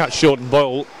catch Jordan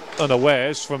Boyle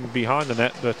unawares from behind the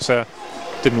net, but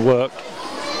didn't work.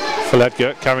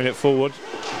 Edgar carrying it forward,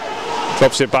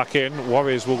 drops it back in.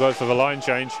 Warriors will go for the line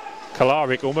change.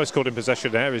 Kalarik almost caught in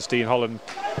possession there as Dean Holland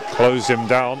closed him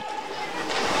down.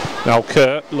 Now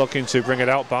Kerr looking to bring it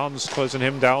out. Barnes closing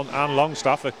him down, and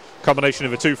Longstaff, a combination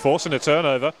of the two forcing a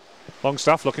turnover.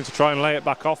 Longstaff looking to try and lay it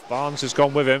back off. Barnes has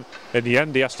gone with him. In the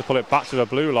end he has to pull it back to the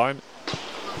blue line.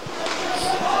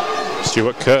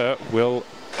 Stuart Kerr will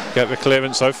get the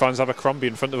clearance, so finds Abercrombie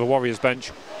in front of the Warriors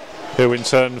bench, who in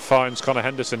turn finds Connor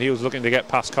Henderson. He was looking to get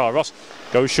past Carl Ross.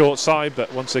 Goes short side,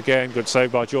 but once again, good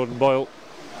save by Jordan Boyle.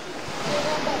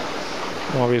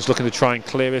 Warriors looking to try and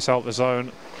clear this out the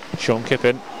zone. Sean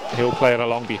Kippen, he'll play it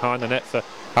along behind the net for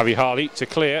Harry Harley to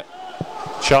clear.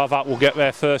 Charvat will get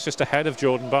there first, just ahead of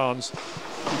Jordan Barnes.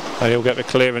 And he'll get the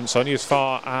clearance only as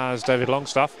far as David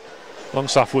Longstaff.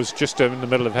 Longstaff was just in the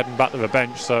middle of heading back to the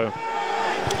bench, so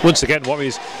once again,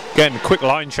 Warriors getting quick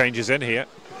line changes in here.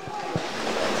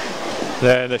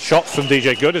 Then a shot from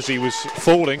DJ Good as he was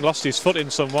falling, lost his footing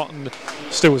somewhat and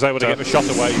still was able to get the shot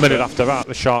away. A minute after that,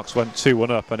 the Sharks went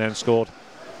 2-1 up and then scored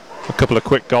a couple of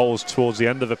quick goals towards the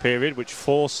end of the period, which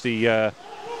forced the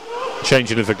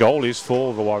changing of the goalies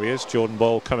for the Warriors. Jordan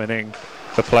Boyle coming in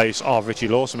the place of Richie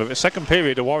Lawson. But the second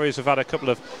period, the Warriors have had a couple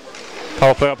of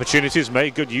power play opportunities,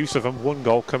 made good use of them. One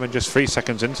goal coming just 3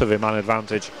 seconds into the man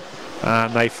advantage,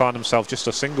 and they find themselves just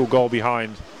a single goal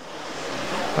behind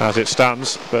as it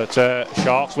stands. But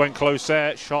Sharks went close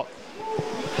there, shot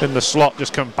in the slot,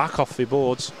 just come back off the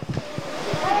boards.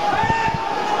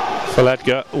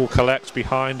 Edgar will collect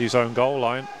behind his own goal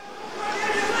line,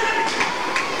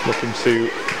 looking to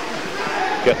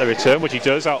get the return, which he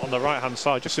does out on the right hand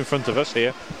side just in front of us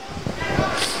here.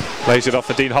 Lays it off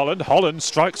for Dean Holland. Holland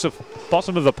strikes the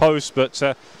bottom of the post, but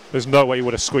there's no way he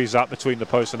would have squeezed that between the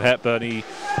post and Hepburn.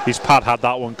 His pad had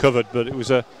that one covered, but it was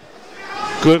a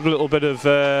good little bit of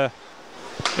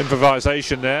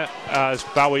improvisation there as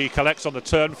Bowie collects on the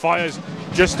turn, fires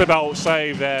just about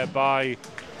saved there by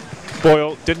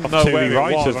Boyle. Didn't know where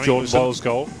it was of Jordan Boyle's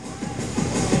goal.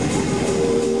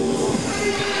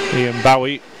 Ian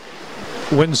Bowie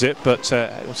wins it, but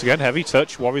once again heavy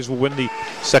touch. Warriors will win the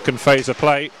second phase of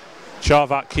play.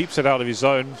 Charvat keeps it out of his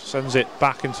zone, sends it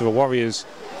back into the Warriors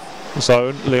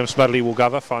zone. Liam Smedley will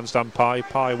gather, finds Dan Pye.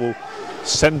 Pye will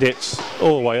send it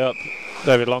all the way up.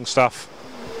 David Longstaff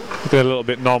looking a little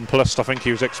bit nonplussed. I think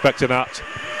he was expecting that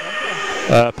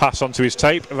pass onto his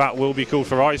tape. That will be called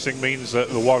for icing, means that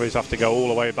the Warriors have to go all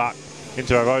the way back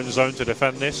into their own zone to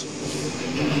defend this.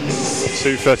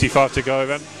 2:35 to go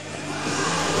then.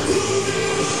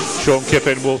 Sean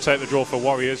Kippen will take the draw for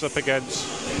Warriors up against,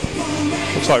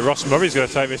 looks like Ross Murray's going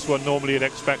to take this one. Normally you'd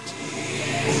expect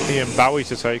Ian Bowie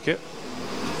to take it,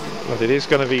 but it is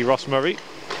going to be Ross Murray.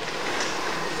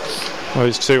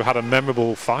 Those two had a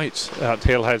memorable fight at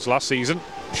Hillheads last season,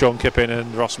 Sean Kippen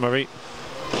and Ross Murray,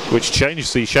 which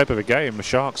changed the shape of the game. The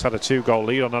Sharks had a 2-goal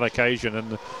lead on that occasion,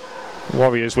 and the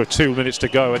Warriors, with 2 minutes to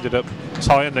go, ended up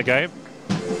tying the game.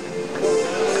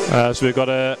 So we've got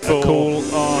a call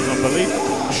on, I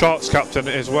believe, Sharks captain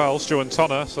as well, Stuart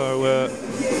Tonner, so a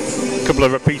couple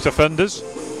of repeat offenders.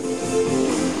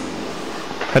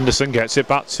 Henderson gets it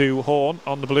back to Horn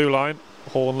on the blue line.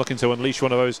 Horn looking to unleash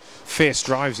one of those fierce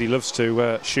drives he loves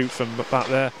to shoot from back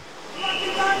there.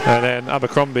 And then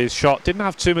Abercrombie's shot didn't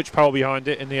have too much power behind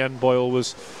it. In the end, Boyle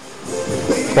was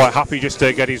quite happy just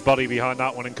to get his body behind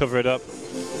that one and cover it up.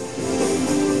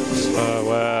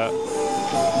 So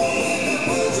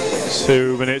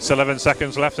 2 minutes 11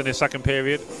 seconds left in his second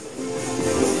period.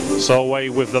 Solway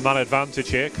with the man advantage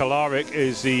here. Kolarik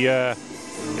is the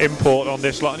import on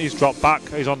this lot, and he's dropped back.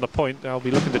 He's on the point. They'll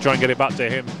be looking to try and get it back to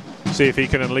him, see if he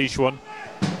can unleash one.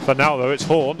 For now though, it's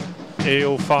Horn.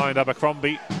 He'll find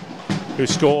Abercrombie, who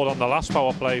scored on the last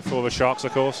power play for the Sharks,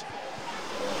 of course.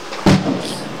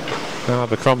 Now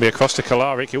Abercrombie across to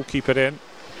Kolarik. He'll keep it in,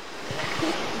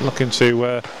 looking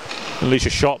to unleash a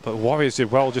shot, but Warriors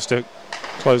did well just to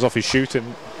close off his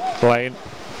shooting lane.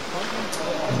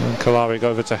 And Kolarik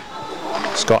over to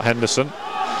Scott Henderson.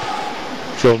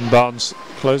 Jordan Barnes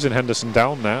closing Henderson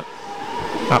down there.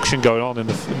 Action going on in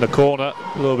the corner.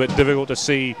 A little bit difficult to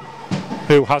see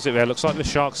who has it there. Looks like the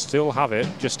Sharks still have it,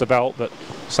 just about, but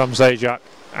Sam Zajac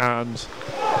and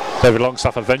David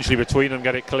Longstaff eventually between them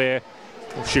get it clear.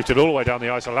 Will shoot it all the way down the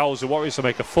ice. Allows the Warriors to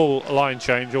make a full line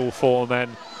change. All four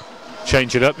men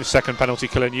change it up. The second penalty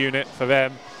killing unit for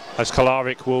them, as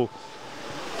Kolarik will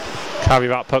carry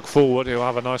that puck forward. He'll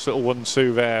have a nice little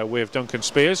 1-2 there with Duncan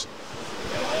Spears.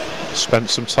 Spent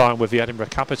some time with the Edinburgh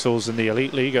Capitals in the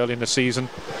Elite League early in the season.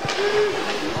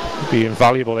 Be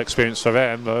invaluable experience for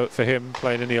them, for him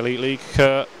playing in the Elite League.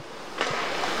 Kerr,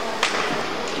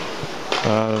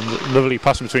 lovely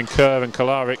pass between Kerr and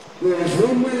Kolarik.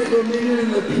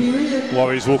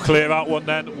 Warriors will clear out one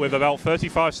then with about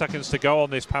 35 seconds to go on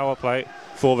this power play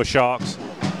for the Sharks,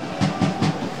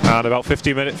 and about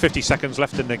 50 seconds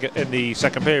left in the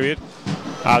second period,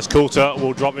 as Coulter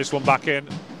will drop this one back in.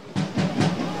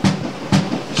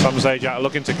 Sam Zajac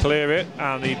looking to clear it,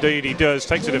 and indeed he does.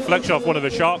 Takes a deflection off one of the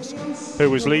Sharks who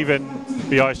was leaving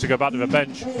the ice to go back to the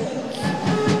bench.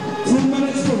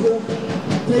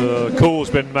 The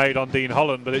call's been made on Dean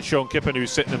Holland, but it's Sean Kippen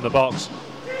who's sitting in the box,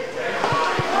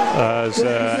 as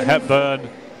Hepburn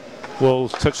will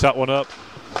touch that one up.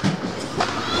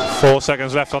 4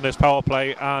 seconds left on this power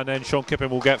play, and then Sean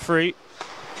Kippen will get free,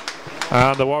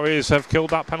 and the Warriors have killed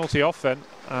that penalty off then.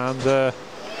 And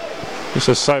just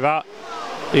to say that,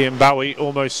 Ian Bowie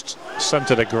almost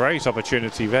centred a great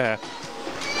opportunity there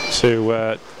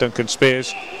to Duncan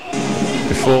Spears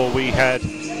before we head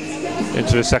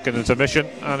into the second intermission.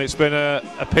 And it's been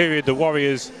a period the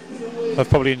Warriors have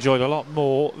probably enjoyed a lot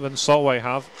more than Solway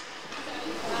have.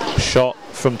 Shot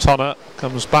from Tonner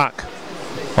comes back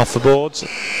off the boards,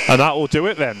 and that will do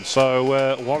it then.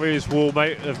 So Warriors will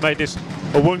have made this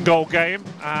a 1-goal game,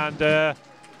 and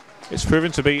it's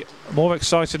proven to be more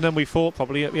exciting than we thought,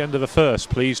 probably at the end of the first.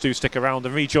 Please do stick around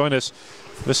and rejoin us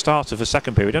for the start of the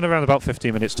second period in around about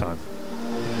 15 minutes time.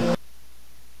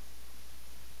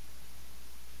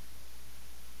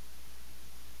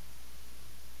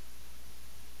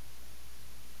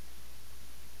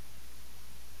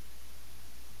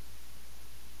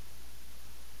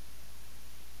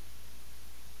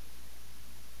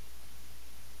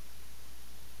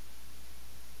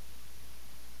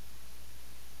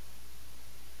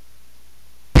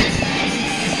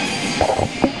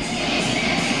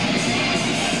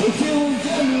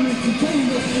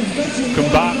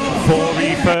 Come back for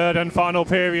the third and final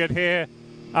period here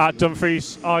at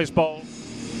Dumfries Ice Bowl.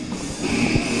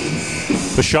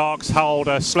 The Sharks hold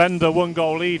a slender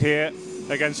 1-goal lead here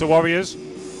against the Warriors,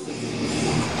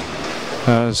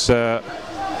 as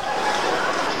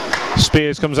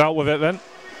Spears comes out with it then.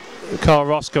 Carl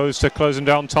Ross goes to close him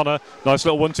down. Tonner, nice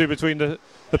little 1-2 between the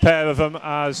pair of them,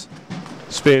 as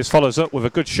Spears follows up with a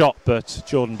good shot, but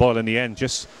Jordan Boyle in the end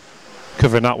just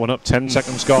covering that one up. 10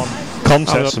 seconds gone.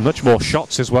 Contest, much more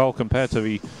shots as well compared to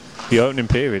the opening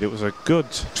period. It was a good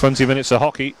 20 minutes of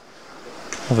hockey.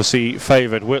 Obviously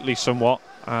favoured Whitley somewhat,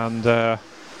 and 1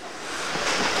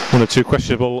 or 2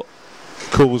 questionable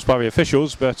calls by the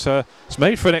officials, but it's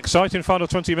made for an exciting final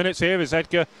 20 minutes here as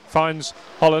Edgar finds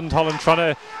Holland. Holland trying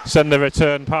to send the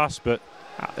return pass, but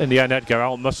in the end Edgar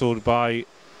out-muscled by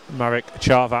Marek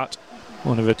Charvat,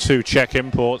 one of the 2 Czech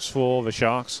imports for the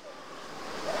Sharks.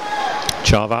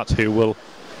 Charvat, who will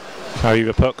carry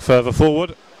the puck further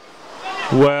forward.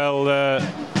 Well,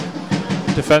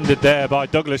 defended there by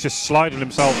Douglas, just sliding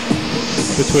himself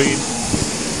between.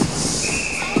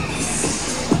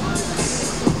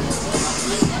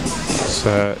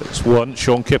 It's one.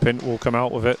 Sean Kippin will come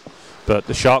out with it, but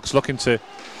the Sharks looking to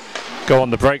go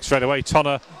on the break straight away.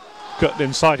 Tonner got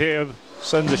inside here,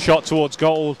 sends a shot towards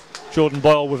goal. Jordan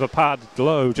Boyle with a pad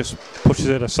low just pushes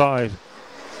it aside.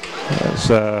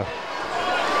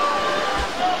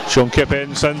 Sean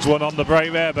Kippin sends one on the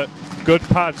break there, but good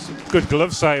pad, good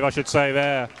glove save I should say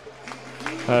there,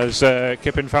 as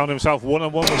Kippin found himself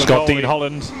one-on-one with Scott Dean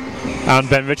Holland and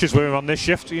Ben Richards with him on this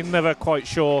shift. You're never quite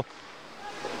sure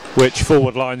which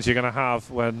forward lines you're going to have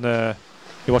when you're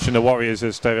watching the Warriors,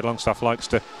 as David Longstaff likes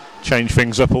to change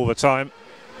things up all the time.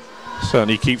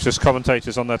 Certainly keeps us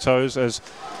commentators on their toes, as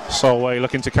Solway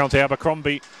looking to counter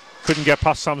Abercrombie. Couldn't get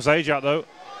past Sam Zajac though.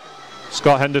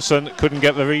 Scott Henderson couldn't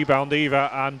get the rebound either,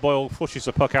 and Boyle pushes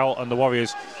the puck out and the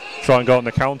Warriors try and go on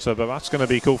the counter, but that's going to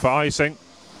be cool for icing.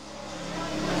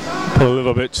 Put a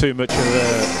little bit too much of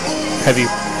the heavy.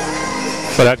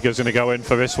 Phil Edgar's going to go in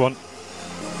for this one,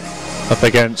 up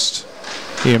against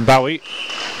Ian Bowie,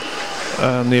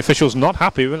 and the official's not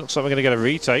happy. It looks like we're going to get a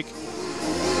retake.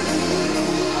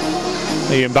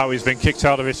 Ian Bowie's been kicked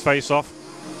out of his face-off.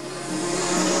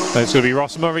 It's going to be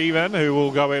Ross Murray then who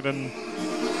will go in and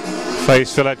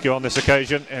face Phil Edgar on this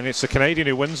occasion, and it's the Canadian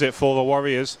who wins it for the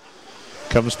Warriors.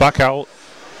 Comes back out,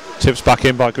 tips back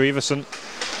in by Grieverson.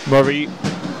 Murray,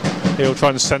 he'll try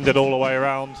and send it all the way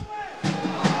around.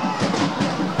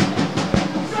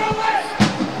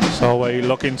 So we're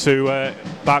looking to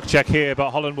back check here, but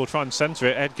Holland will try and centre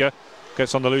it. Edgar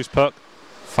gets on the loose puck,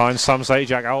 finds Sam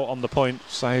Zajac out on the point.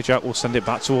 Zajac will send it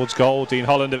back towards goal. Dean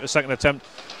Holland at the second attempt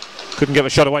couldn't get the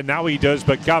shot away. Now he does,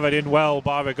 but gathered in well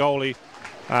by the goalie.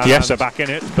 Yes, are back in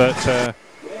it, but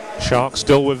Sharks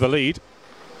still with the lead.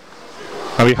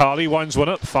 Harry Harley winds one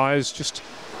up, fires, just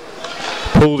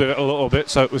pulled it a little bit,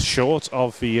 so it was short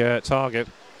of the target.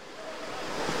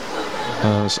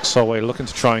 Solway looking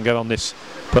to try and get on this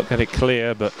puck, get it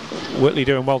clear, but Whitley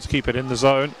doing well to keep it in the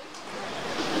zone.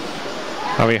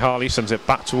 Harry Harley sends it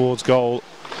back towards goal.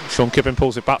 Sean Kippin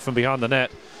pulls it back from behind the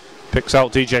net, picks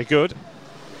out DJ Good.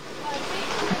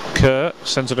 Kerr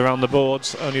sends it around the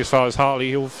boards, only as far as Harley.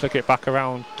 He'll flick it back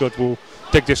around. Good will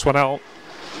dig this one out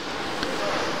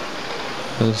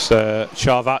as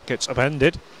Charvat gets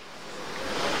upended,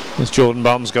 as Jordan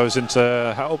Barnes goes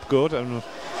into help Good, and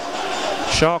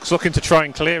Sharks looking to try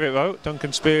and clear it though.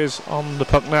 Duncan Spears on the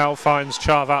puck now, finds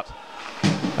Charvat,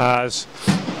 as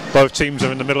both teams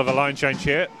are in the middle of a line change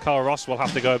here. Carl Ross will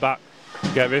have to go back,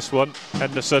 get this one.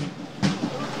 Henderson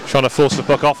trying to force the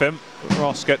puck off him.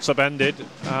 Ross gets upended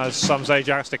as Sam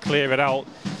Zajac has to clear it out.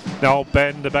 Now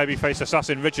Ben, the babyface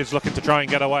assassin, Richards looking to try and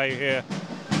get away here,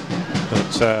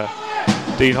 but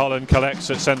Dean Holland collects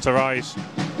at centre ice.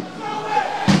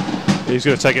 He's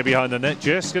going to take it behind the net,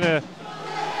 just going to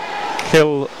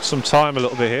kill some time a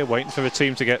little bit here, waiting for the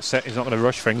team to get set. He's not going to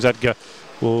rush things. Edgar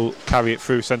will carry it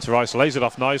through centre ice, lays it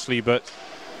off nicely, but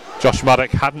Josh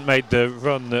Maddock hadn't made the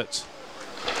run that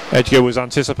Edgar was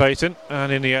anticipating,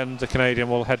 and in the end the Canadian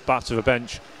will head back to the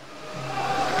bench.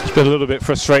 He's been a little bit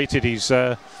frustrated. He's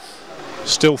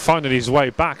still finding his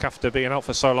way back after being out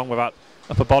for so long with that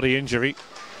upper body injury.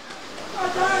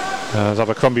 As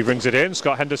Abercrombie brings it in,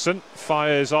 Scott Henderson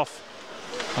fires off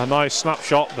a nice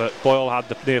snapshot, but Boyle had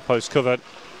the near post covered.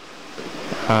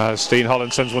 Dean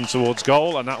Holland sends one towards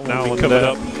goal, and that will now be covered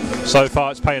up. So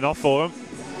far it's paying off for him.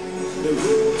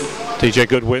 DJ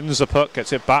Good wins the puck,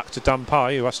 gets it back to Dan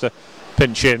Pye, who has to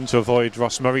pinch in to avoid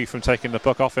Ross Murray from taking the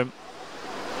puck off him.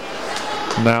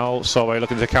 Now Solway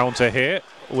looking to counter here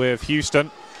with Houston.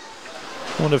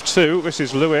 One of two. This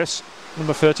is Lewis,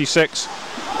 number 36.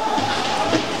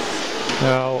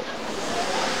 Now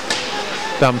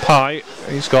Dan Pye,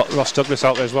 he's got Ross Douglas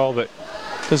out there as well, but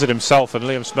does it himself, and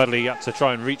Liam Smedley had to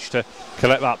try and reach to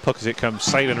collect that puck as it comes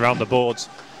sailing around the boards.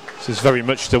 This is very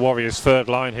much the Warriors' third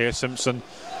line here. Simpson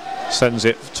sends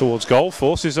it towards goal,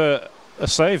 forces a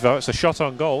save though. It's a shot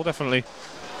on goal, definitely.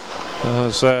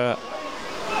 As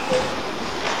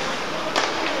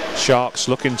Sharks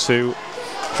looking to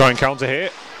try and counter here.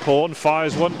 Horn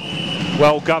fires one.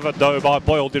 Well gathered though by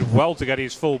Boyle, did well to get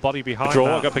his full body behind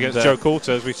that. Up against Joe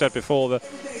Coulter, as we said before,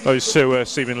 those two are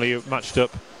seemingly matched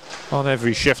up on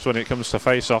every shift when it comes to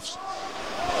face-offs.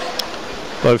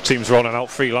 Both teams rolling out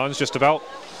three lines just about.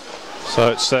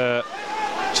 So it's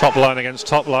top line against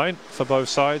top line for both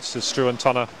sides, as Struan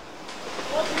Tonner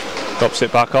drops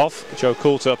it back off. Joe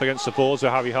Coulter up against the boards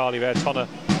with Harry Harley there. Tonner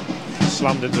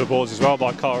slammed into the boards as well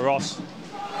by Carl Ross.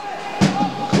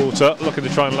 Coulter looking to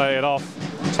try and lay it off.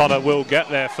 Tonner will get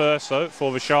there first though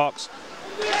for the Sharks.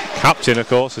 Captain of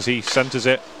course, as he centres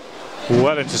it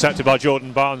Well intercepted by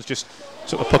Jordan Barnes, just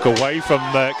took the puck away from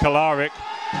Kalaric,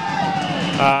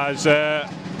 as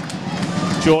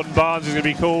Jordan Barnes is going to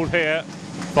be called here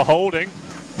for holding.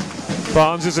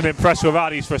 Barnes isn't impressed with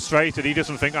that, he's frustrated, he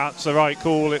doesn't think that's the right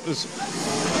call. It was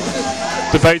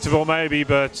debatable maybe,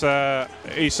 but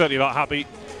he's certainly not happy.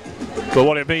 But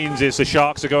what it means is the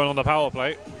Sharks are going on the power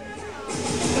play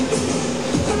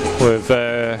with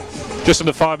just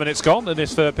under 5 minutes gone in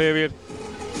this third period.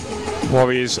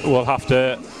 Warriors will have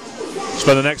to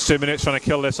spend the next 2 minutes trying to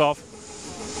kill this off.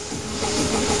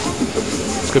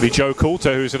 It's going to be Joe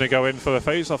Coulter who's going to go in for the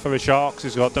face-off for the Sharks.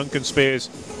 He's got Duncan Spears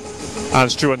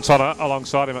and Stuart Tonner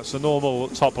alongside him. That's the normal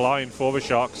top line for the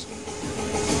Sharks.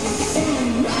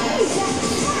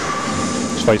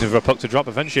 Just waiting for a puck to drop.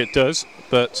 Eventually it does,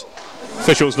 but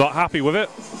officials not happy with it.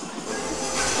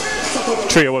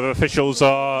 Trio of officials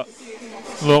are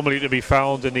normally to be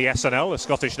found in the SNL, the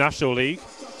Scottish National League.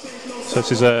 So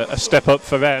this is a step up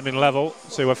for them in level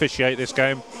to officiate this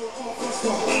game.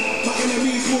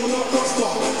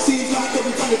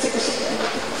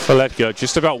 Feledka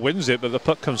just about wins it, but the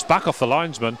puck comes back off the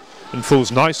linesman and falls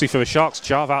nicely for the Sharks.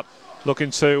 Charvat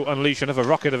looking to unleash another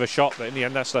rocket of a shot, but in the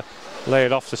end has to lay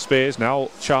it off to Spears. Now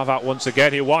Charvat once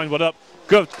again, he'll wind one up.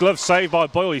 Good glove save by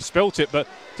Boyle, he spilt it, but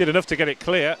did enough to get it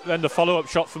clear. Then the follow-up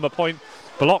shot from the point,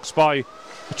 blocked by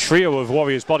a trio of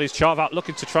Warriors bodies. Charvat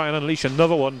looking to try and unleash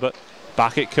another one, but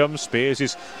back it comes. Spears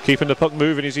is keeping the puck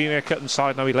moving. He's in a cut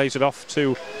inside. Now he lays it off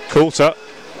to Coulter.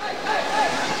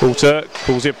 Coulter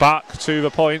pulls it back to the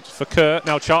point for Kurt.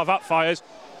 Now Charvat fires.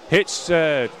 Hits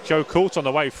Joe Coulter on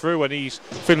the way through, and he's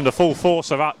feeling the full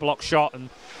force of that block shot, and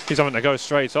he's having to go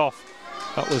straight off.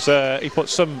 That was he put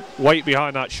some weight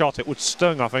behind that shot. It would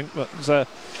stung, I think, but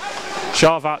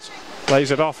Charvat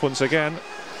lays it off once again.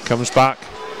 Comes back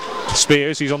to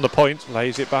Spears. He's on the point.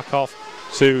 Lays it back off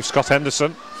to Scott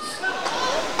Henderson.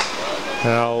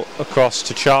 Now across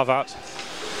to Charvat.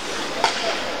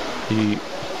 The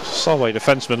Solway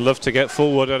defensemen love to get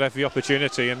forward at every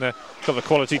opportunity, and they've got the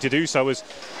quality to do so, as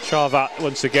Charvat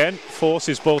once again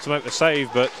forces Ball to make the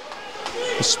save, but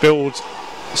the spilled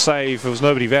save, there was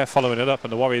nobody there following it up,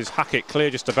 and the Warriors hack it clear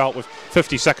just about with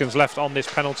 50 seconds left on this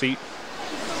penalty.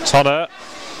 Tonner,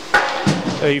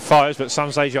 he fires, but Sam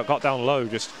Zajac got down low,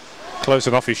 just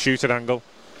closing off his shooting angle.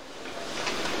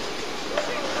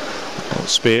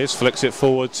 Spears flicks it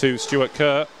forward to Stuart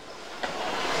Kerr.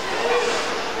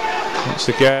 Once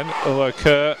again, although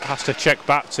Kerr has to check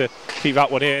back to keep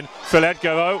that one in. Phil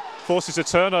Edgar though forces a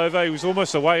turnover. He was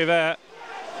almost away there.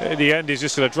 In the end, he's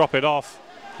just going to drop it off.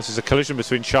 This is a collision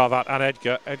between Charvat and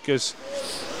Edgar. Edgar's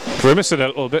grimacing a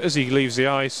little bit as he leaves the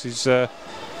ice. He's, I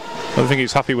don't think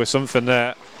he's happy with something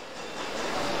there.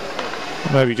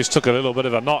 Maybe just took a little bit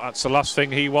of a knot. That's the last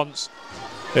thing he wants.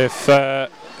 If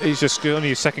he's just only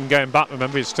his second game back,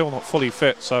 remember, he's still not fully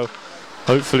fit, so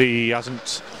hopefully he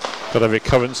hasn't got a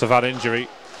recurrence of that injury,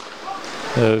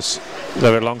 as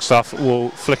Larry Longstaff will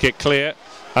flick it clear,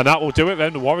 and that will do it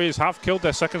then. The Warriors have killed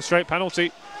their second straight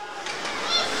penalty.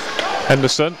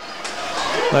 Henderson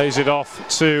lays it off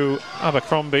to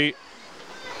Abercrombie.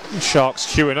 Sharks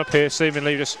queuing up here,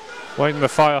 seemingly just waiting to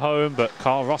fire home, but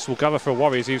Carl Ross will gather for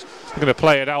Warriors. He's going to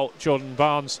play it out. Jordan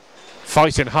Barnes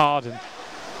fighting hard and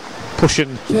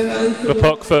pushing the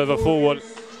puck further forward.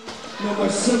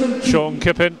 Sean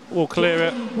Kippen will clear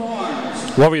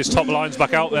it. Warriors top line's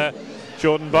back out there.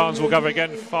 Jordan Barnes will gather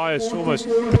again, fires almost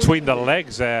between the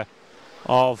legs there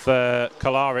of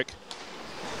Kalaric.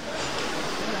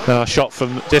 Shot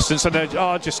from distance, and they're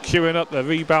just queuing up the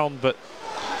rebound, but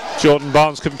Jordan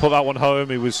Barnes couldn't put that one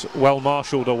home. He was well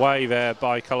marshalled away there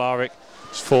by Kalaric.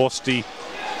 Just forced the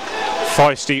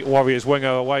feisty Warriors winger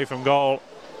away from goal.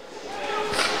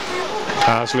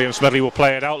 As Liam Smedley will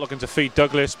play it out, looking to feed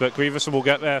Douglas, but Grieverson will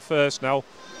get there first now.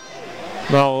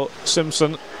 Now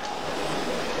Simpson.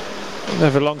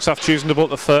 Never Longstaff choosing to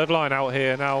put the third line out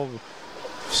here now.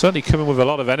 Certainly coming with a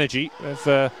lot of energy.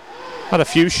 They've had a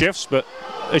few shifts, but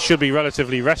they should be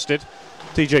relatively rested.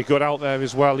 DJ Good out there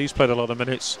as well. He's played a lot of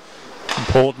minutes.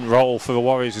 Important role for the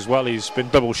Warriors as well. He's been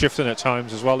double shifting at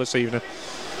times as well this evening.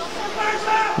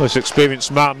 Most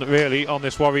experienced man really on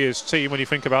this Warriors team when you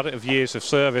think about it, of years of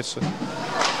service.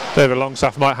 David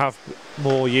Longstaff might have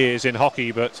more years in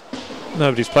hockey, but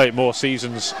nobody's played more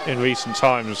seasons in recent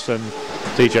times than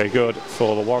DJ Good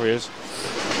for the Warriors.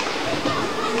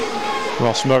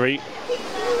 Ross Murray,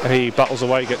 he battles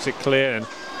away, gets it clear, and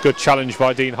good challenge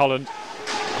by Dean Holland.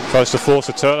 Tries to force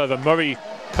a turnover. Murray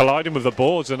colliding with the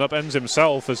boards and upends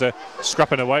himself as they're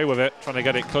scrapping away with it, trying to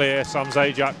get it clear. Sam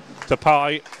Zajac to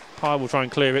Pye. Pye will try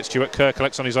and clear it. Stuart Kerr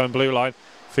collects on his own blue line.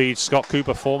 Feeds Scott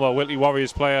Cooper, former Whitley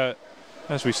Warriors player.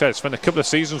 As we said, spent a couple of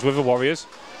seasons with the Warriors.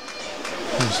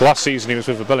 Last season he was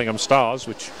with the Billingham Stars,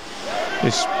 which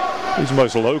is his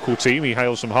most local team. He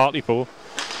hails from Hartlepool,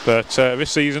 but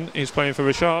this season he's playing for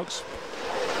the Sharks.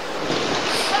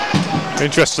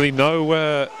 Interestingly,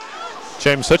 no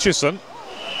James Hutchison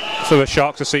for the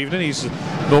Sharks this evening. He's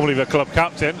normally the club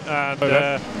captain, and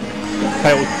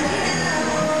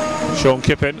Sean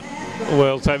Kippin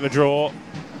will take the draw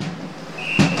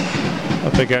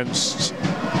up against,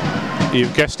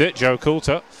 you've guessed it, Joe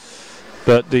Coulter.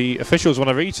 But the officials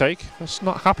want a retake. That's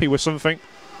not happy with something.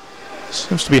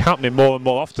 Seems to be happening more and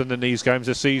more often in these games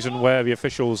this season, where the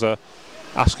officials are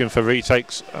asking for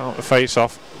retakes out of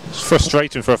face-off. It's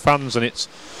frustrating for the fans, and it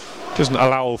doesn't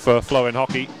allow for flowing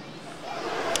hockey.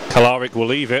 Kalaric will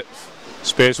leave it.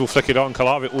 Spears will flick it on.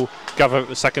 Kalaric will gather at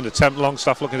the second attempt.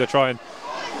 Longstaff looking to try and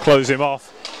close him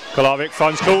off. Kalaric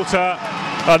finds Coulter,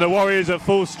 and the Warriors at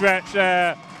full stretch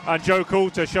there. And Joe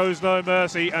Coulter shows no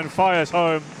mercy and fires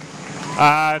home,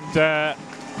 and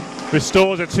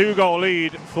restores a 2-goal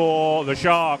lead for the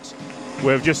Sharks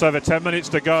with just over 10 minutes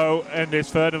to go in this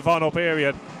third and final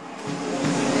period.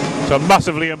 It's a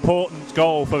massively important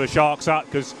goal for the Sharks,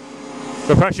 because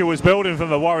the pressure was building from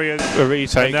the Warriors. A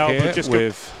retake now here just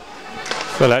with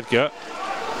Phil Edgar,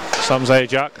 Sam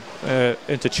Zajac,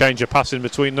 interchange of passing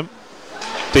between them.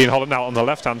 Dean Holland out on the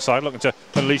left-hand side looking to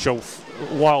unleash a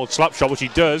wild slap shot, which he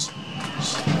does.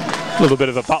 A little bit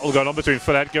of a battle going on between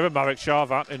Phil Edgar and Marek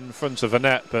Sharvat in front of the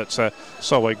net, but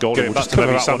Solway Goldie will just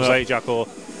maybe Sam Zajac or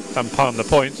Dan palm the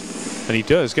point, and he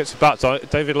does, gets it back.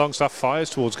 David Longstaff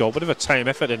fires towards goal, bit of a tame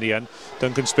effort in the end.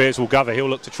 Duncan Spears will gather, he'll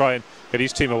look to try and get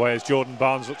his team away as Jordan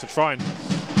Barnes look to try and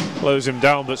close him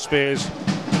down, but Spears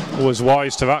was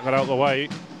wise to that, got out of the way.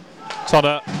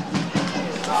 Tonner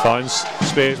finds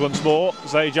Spears once more,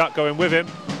 Zajac going with him.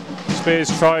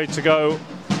 Spears tried to go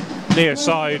near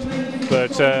side,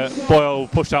 but Boyle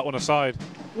pushed that one aside.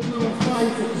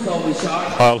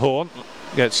 Kyle Horn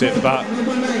gets it back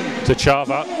to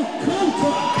Charvat.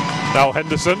 Now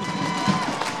Henderson,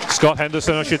 Scott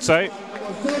Henderson I should say,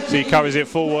 so he carries it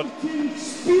forward, and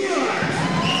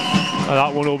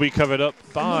that one will be covered up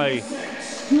by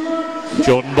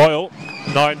Jordan Boyle.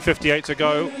 9:58 to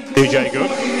go. DJ Good.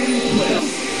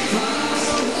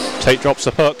 Tate drops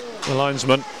the puck, the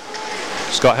linesman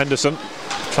Scott Henderson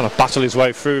trying to battle his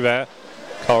way through there.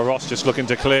 Carl Ross just looking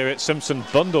to clear it. Simpson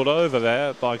bundled over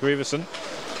there by Grieverson.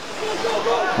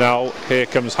 Now here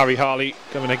comes Harry Harley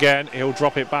coming again. He'll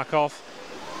drop it back off.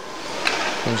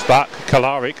 Comes back.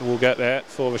 Kalaric will get there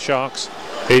for the Sharks.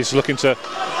 He's looking to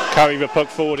carry the puck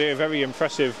forward here. Very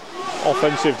impressive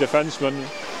offensive defenseman.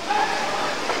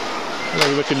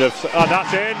 Very looking to, and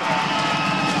that's in.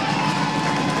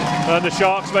 And the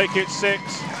Sharks make it 6.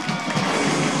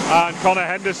 And Connor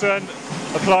Henderson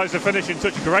applies the finishing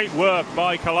touch. Great work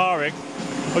by Kalaric.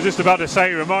 I was just about to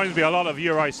say, it reminds me a lot of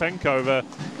Juraj Senko, the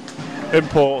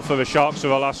import for the Sharks for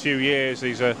the last few years.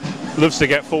 He's loves to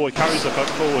get forward, carries the puck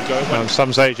forward. And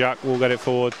Sam Zajac will get it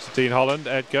forward to Dean Holland.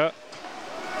 Edgar.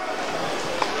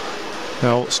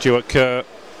 Now Stuart Kerr,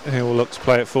 he will look to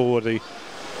play it forward. The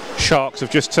Sharks have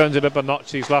just turned it up a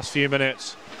notch these last few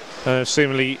minutes.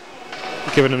 Seemingly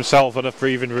given himself enough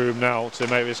breathing room now to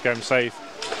make this game safe.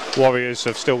 Warriors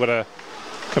have still got to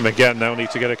come again. They'll need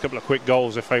to get a couple of quick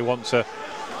goals if they want to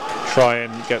try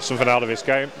and get something out of this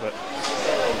game. But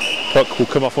puck will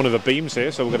come off one of the beams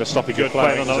here, so we're going to stop a good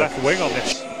play on the left wing on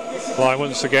this line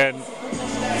once again.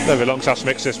 David Longstaff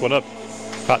mixed this one up.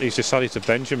 In fact, he's decided to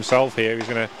bench himself here. He's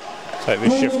going to take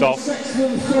this shift off.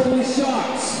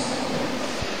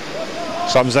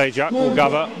 Sam Zajac will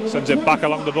gather, sends it back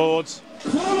along the boards.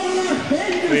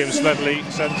 Liam Smedley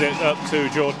sends it up to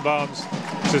Jordan Barnes.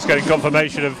 Just getting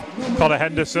confirmation of Connor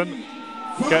Henderson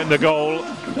getting the goal,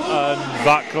 and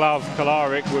Vaclav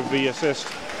Kalaric with the assist.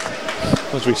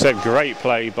 As we said, great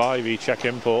play by the Czech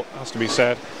import, has to be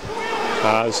said,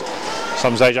 as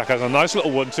Sam Zajac has a nice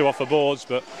little 1-2 off the boards,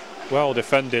 but well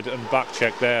defended and back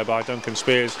checked there by Duncan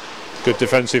Spears. Good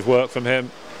defensive work from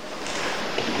him,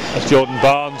 as Jordan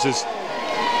Barnes has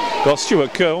got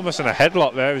Stuart Kerr almost in a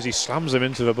headlock there as he slams him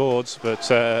into the boards,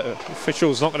 but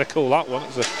officials not going to call that one.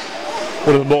 It's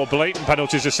one of the more blatant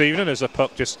penalties this evening, as the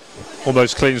puck just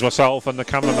almost cleans myself and the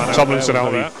cameraman Tomlinson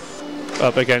out there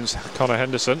up against Connor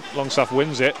Henderson. Longstaff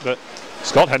wins it, but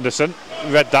Scott Henderson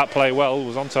read that play well,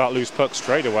 was onto that loose puck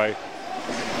straight away.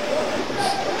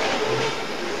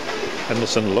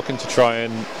 Henderson looking to try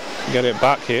and get it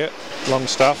back here.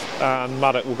 Longstaff and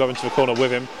Maddock will go into the corner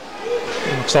with him.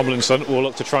 And Tomlinson will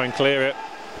look to try and clear it.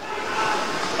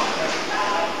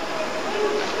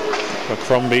 But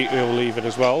Crombie will leave it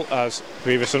as well, as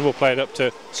Grieverson will play it up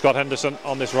to Scott Henderson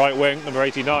on this right wing, number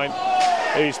 89.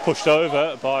 He's pushed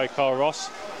over by Carl Ross.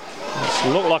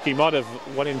 looked like he might have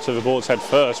went into the board's head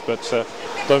first, but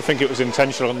don't think it was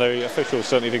intentional, and the officials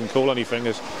certainly didn't call anything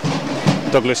as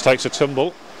Douglas takes a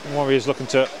tumble. Warriors looking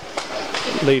to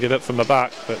lead it up from the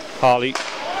back, but Harley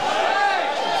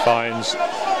finds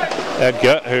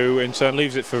Edgar, who in turn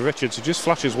leaves it for Richards, who just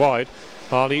flashes wide.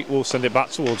 Harley will send it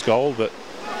back towards goal, but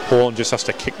Horn just has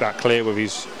to kick that clear with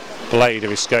his blade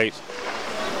of his skate.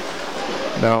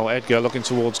 Now Edgar looking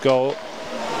towards goal.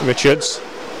 Richards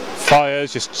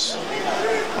fires, just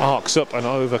arcs up and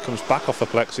over, comes back off the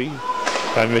plexi.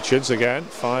 Then Richards again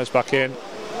fires back in.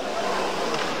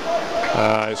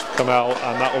 It's come out,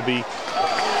 and that will be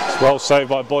well saved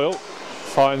by Boyle.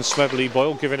 Finds Smedley.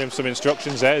 Boyle giving him some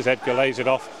instructions there as Edgar lays it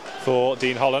off for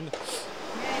Dean Holland.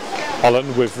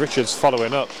 Holland with Richards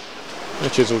following up.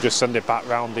 Richards will just send it back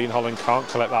round. Dean Holland can't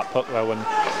collect that puck there when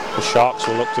the Sharks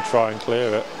will look to try and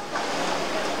clear it.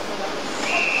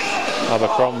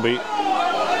 Abercrombie.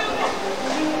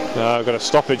 Now got a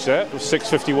stoppage there with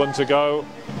 6:51 to go.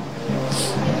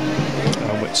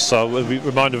 So we'll be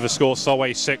reminded of the score: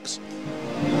 Solway 6,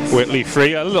 Whitley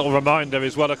 3. A little reminder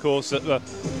as well, of course, that the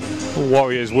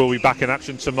Warriors will be back in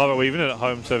action tomorrow evening at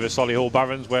home to the Solihull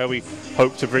Barons, where we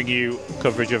hope to bring you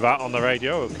coverage of that on the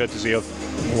radio, courtesy of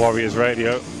Warriors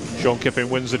Radio. Sean Kipping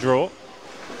wins the draw.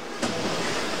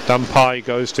 Dan Pye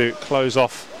goes to close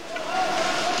off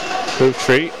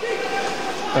Hooftree.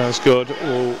 As good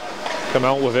will come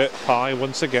out with it. Pye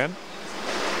once again.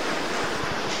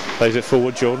 Plays it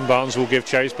forward. Jordan Barnes will give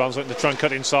chase. Barnes looking to try and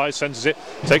cut inside, sends it,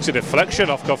 takes a deflection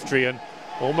off Coventry and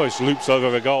almost loops over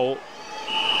the goal.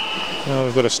 Now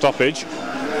we've got a stoppage.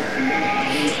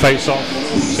 Face off.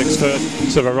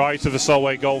 6-foot to the right of the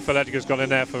Solway goal. Phil Edgar's gone in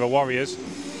there for the Warriors.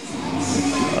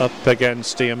 Up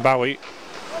against Ian Bowie.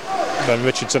 Then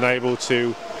Richardson able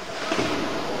to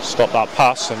stop that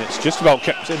pass, and it's just about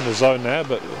kept in the zone there,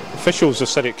 but officials have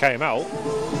said it came out.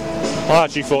 I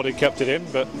actually thought he kept it in,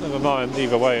 but never mind.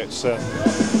 Either way, it's going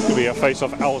to be a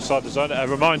face-off outside the zone. A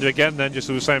reminder again, then, just as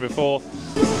we were saying before,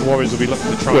 the Warriors will be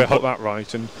looking to try and put that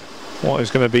right. And what is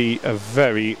going to be a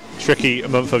very tricky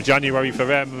month of January for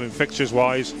them, I mean,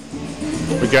 fixtures-wise.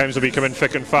 The games will be coming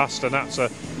thick and fast, and that's a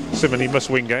seemingly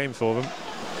must-win game for them.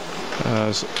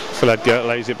 As Phil Edgar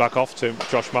lays it back off to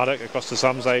Josh Maddock across to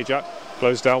Sam Zajac.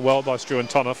 Closed down well by Struan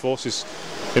Tonner, forces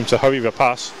him to hurry the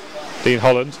pass. Dean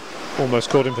Holland almost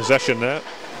caught in possession there.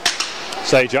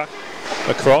 Zajac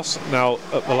across, now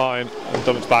up the line and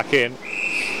dumps back in.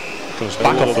 Comes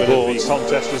back off the board. The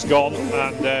contest is gone,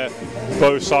 and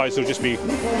both sides will just be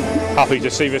happy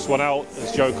to see this one out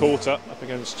as Joe Coulter up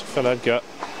against Phil Edgar.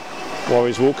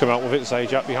 Warriors will come out with it.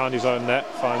 Zajac behind his own net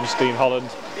finds Dean Holland.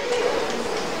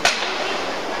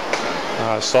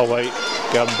 Solway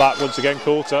going back once again.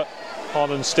 Coulter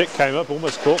on and stick came up,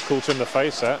 almost caught Coulter in the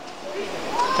face there.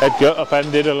 Edgar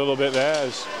upended a little bit there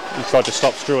as he tried to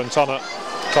stop Struan Tonner.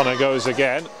 Tonner goes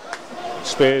again.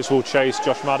 Spears will chase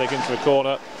Josh Maddock into the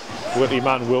corner. Whitley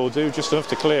man will do just enough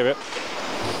to clear it.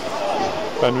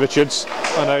 And Richards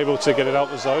unable to get it out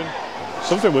the zone.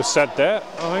 Something was said there,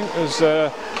 I think, as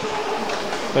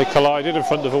they collided in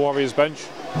front of the Warriors bench.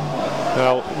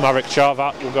 Now Marek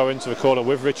Charvat will go into the corner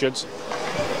with Richards.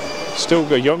 Still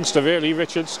a youngster really,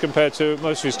 Richards, compared to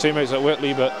most of his teammates at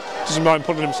Whitley, but doesn't mind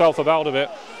putting himself about a bit.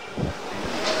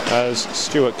 As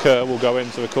Stuart Kerr will go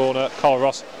into the corner. Carl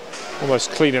Ross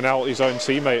almost cleaning out his own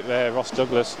teammate there, Ross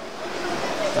Douglas.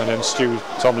 And then Stu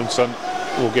Tomlinson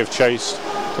will give chase.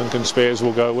 Duncan Spears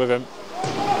will go with him.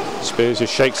 Spears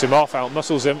just shakes him off,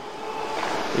 out-muscles him.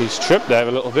 He's tripped there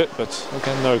a little bit, but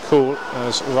again no call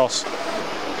as Ross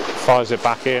fires it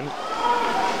back in.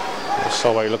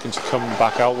 Solway looking to come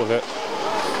back out with it.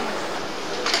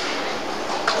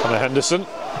 Connor Henderson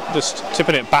just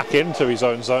tipping it back into his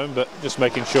own zone, but just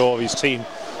making sure his team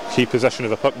keep possession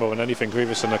of the puck more than anything.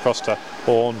 Grieverson across to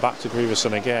Horn, back to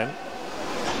Grieverson again.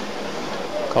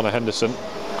 Connor Henderson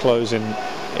closing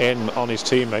in on his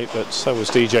teammate, but so was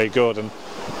DJ Good, and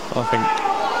I think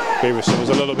Grieverson was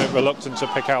a little bit reluctant to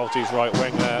pick out his right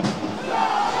wing there.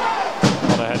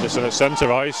 Connor Henderson at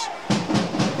centre ice.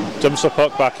 Dumps the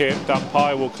puck back in. Dan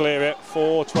Pye will clear it.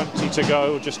 4:20 to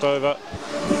go, just over,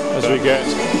 as we get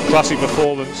classy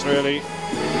performance really.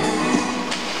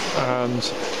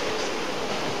 And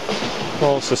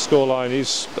whilst the scoreline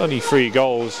is only 3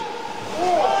 goals,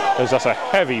 as that's a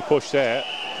heavy push there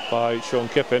by Sean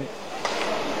Kipping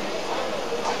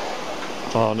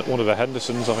on one of the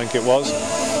Hendersons, I think it was.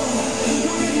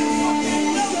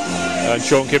 And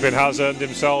Sean Kipping has earned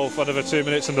himself another 2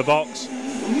 minutes in the box.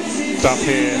 Up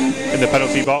here in the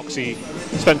penalty box. He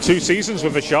spent 2 seasons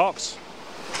with the Sharks.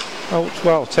 Oh,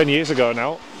 well, 10 years ago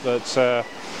now, but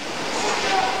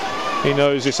he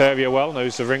knows this area well,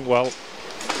 knows the rink well.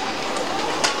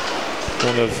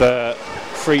 one of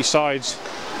 3 sides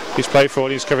he's played for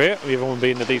in his career, the other one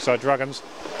being the D-side Dragons.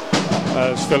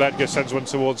 As Phil Edgar sends one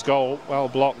towards goal, well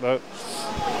blocked though.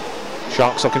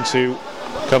 Sharks looking to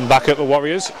come back at the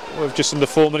Warriors with just under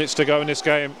 4 minutes to go in this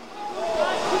game.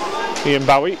 Ian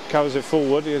Bowie carries it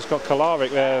forward, he's got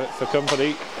Kalaric there for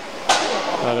company.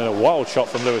 And then a wild shot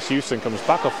from Lewis Houston comes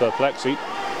back off the plexi.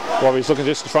 Warriors looking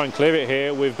just to try and clear it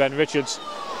here with Ben Richards,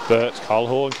 but Carl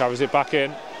Horn carries it back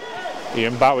in.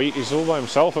 Ian Bowie is all by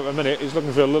himself at the minute, he's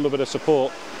looking for a little bit of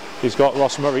support. He's got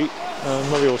Ross Murray,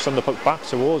 and Murray will send the puck back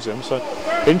towards him. So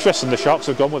interesting, the Sharks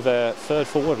have gone with their 3rd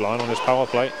forward line on this power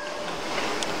play.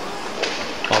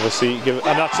 Obviously, and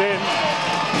that's in.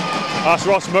 That's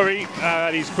Ross Murray,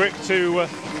 and he's quick to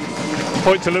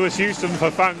point to Lewis Houston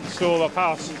for thanks for the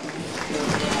pass.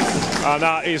 And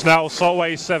that is now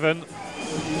Solway 7,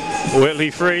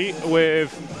 Whitley 3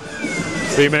 with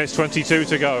 3 minutes 22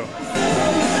 to go.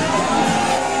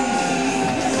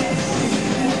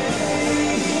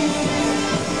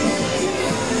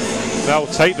 Now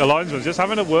Tate, the linesman, just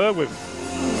having a word with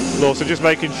Lawson, just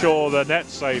making sure the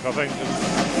net's safe, I think.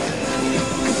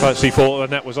 Actually thought the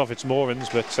net was off its moorings,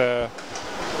 but a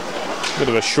bit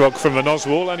of a shrug from the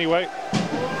Noswall anyway,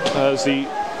 as the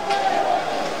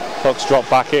pucks drop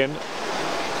back in.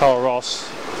 Carl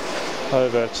Ross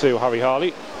over to Harry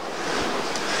Harley.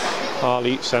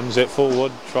 Harley sends it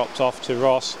forward, dropped off to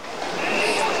Ross.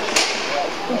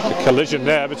 The collision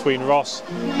there between Ross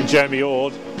and Jamie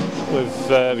Ord, with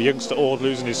the youngster Ord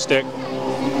losing his stick.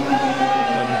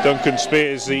 And Duncan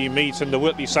spears the meat and the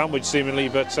Whitley sandwich seemingly,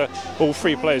 but all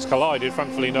 3 players collided.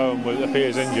 Thankfully no one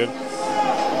appears injured.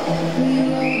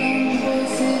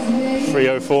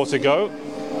 3:04 to go.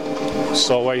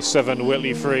 Solway 7,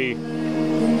 Whitley 3.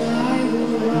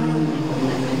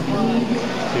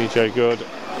 DJ Good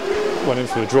went in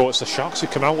for the draw. It's the Sharks who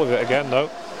come out with it again though,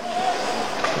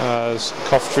 as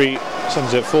Coftree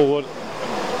sends it forward.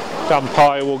 Dan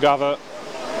Pye will gather,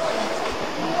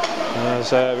 as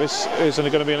this is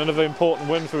going to be another important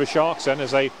win for the Sharks then,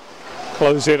 as they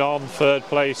close in on 3rd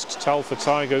place Telford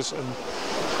Tigers and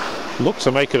look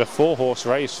to make it a 4-horse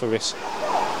race for this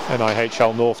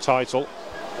NIHL North title.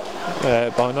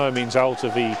 By no means out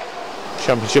of the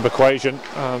championship equation,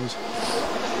 and as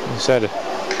I said,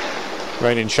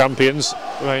 reigning champions,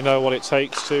 they know what it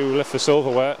takes to lift the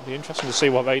silverware. It'll be interesting to see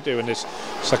what they do in this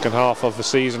second half of the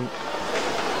season.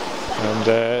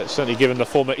 And certainly given the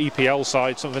former EPL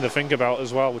side something to think about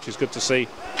as well, which is good to see.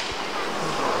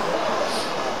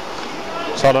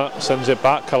 Tonner sends it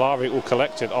back, Kalari will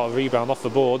collect it, rebound off the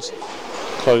boards,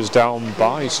 closed down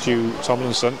by Stu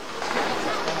Tomlinson.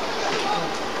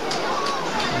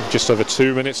 Just over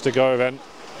 2 minutes to go then.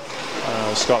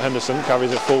 Scott Henderson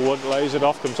carries it forward, lays it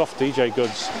off, comes off DJ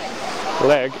Good's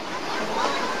leg.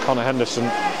 Connor Henderson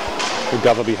will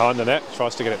gather behind the net,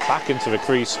 tries to get it back into the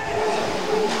crease.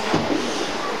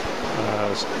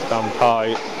 Dan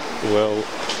Pye will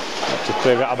have to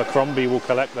clear it. Abercrombie will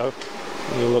collect though.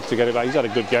 He'll look to get it back. He's had a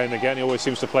good game again. He always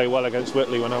seems to play well against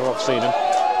Whitley whenever I've seen him.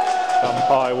 Dan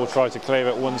Pye will try to clear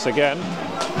it once again.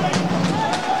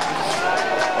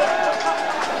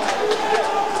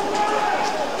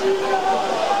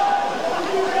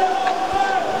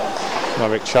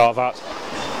 Eric Charvat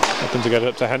looking to get it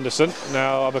up to Henderson.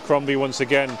 Now Abercrombie once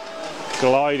again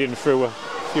gliding through a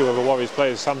few of the Warriors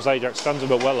players. Sam Zajac stands a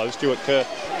bit well though. Stuart Kerr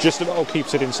just about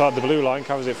keeps it inside the blue line,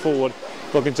 carries it forward,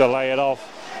 looking to lay it off.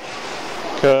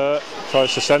 Kerr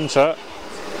tries to centre,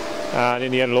 and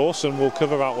in the end Lawson will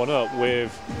cover that one up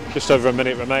with just over a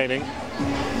minute remaining.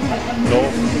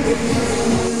 North,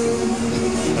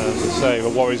 as I say, the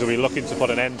Warriors will be looking to put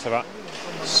an end to that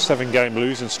 7-game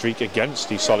losing streak against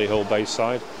the Solihull base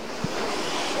side.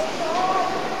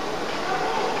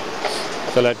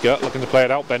 Phil Edgar looking to play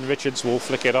it out. Ben Richards will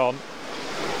flick it on.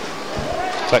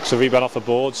 Collects a rebound off the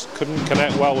boards. Couldn't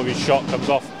connect well with his shot. Comes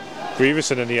off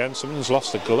Grieverson in the end. Someone's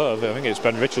lost a glove. I think it's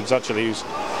Ben Richards actually he's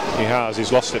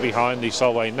lost it behind the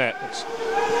Solway net. It's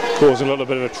causing a little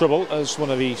bit of trouble as one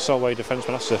of the Solway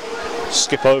defencemen has to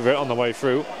skip over it on the way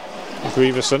through.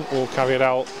 Grieverson will carry it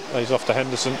out. Lays off to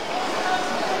Henderson.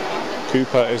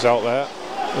 Cooper is out there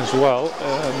as well.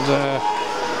 And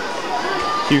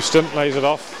Houston lays it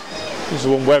off. He's the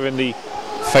one wearing the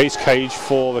face cage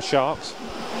for the Sharks.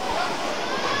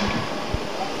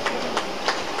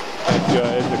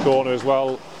 Edgar in the corner as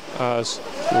well, as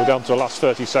we're down to the last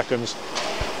 30 seconds.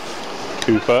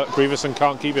 Cooper, Grieverson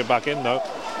can't keep it back in though,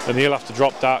 and he'll have to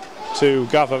drop that to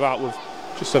gather that with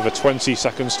just over 20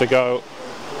 seconds to go.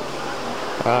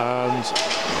 And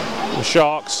the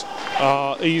Sharks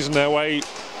are easing their way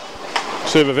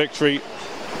to the victory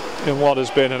in what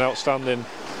has been an outstanding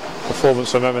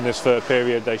performance from them in this third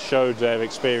period. They showed their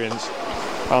experience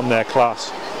and their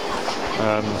class,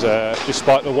 and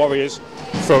despite the Warriors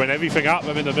throwing everything at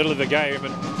them in the middle of the game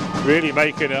and really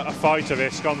making a fight of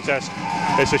this contest,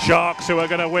 it's the Sharks who are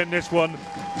going to win this one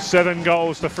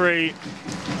 7-3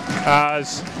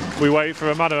 as we wait for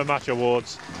a Man of the Match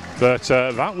awards. But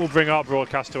that will bring our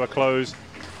broadcast to a close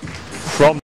from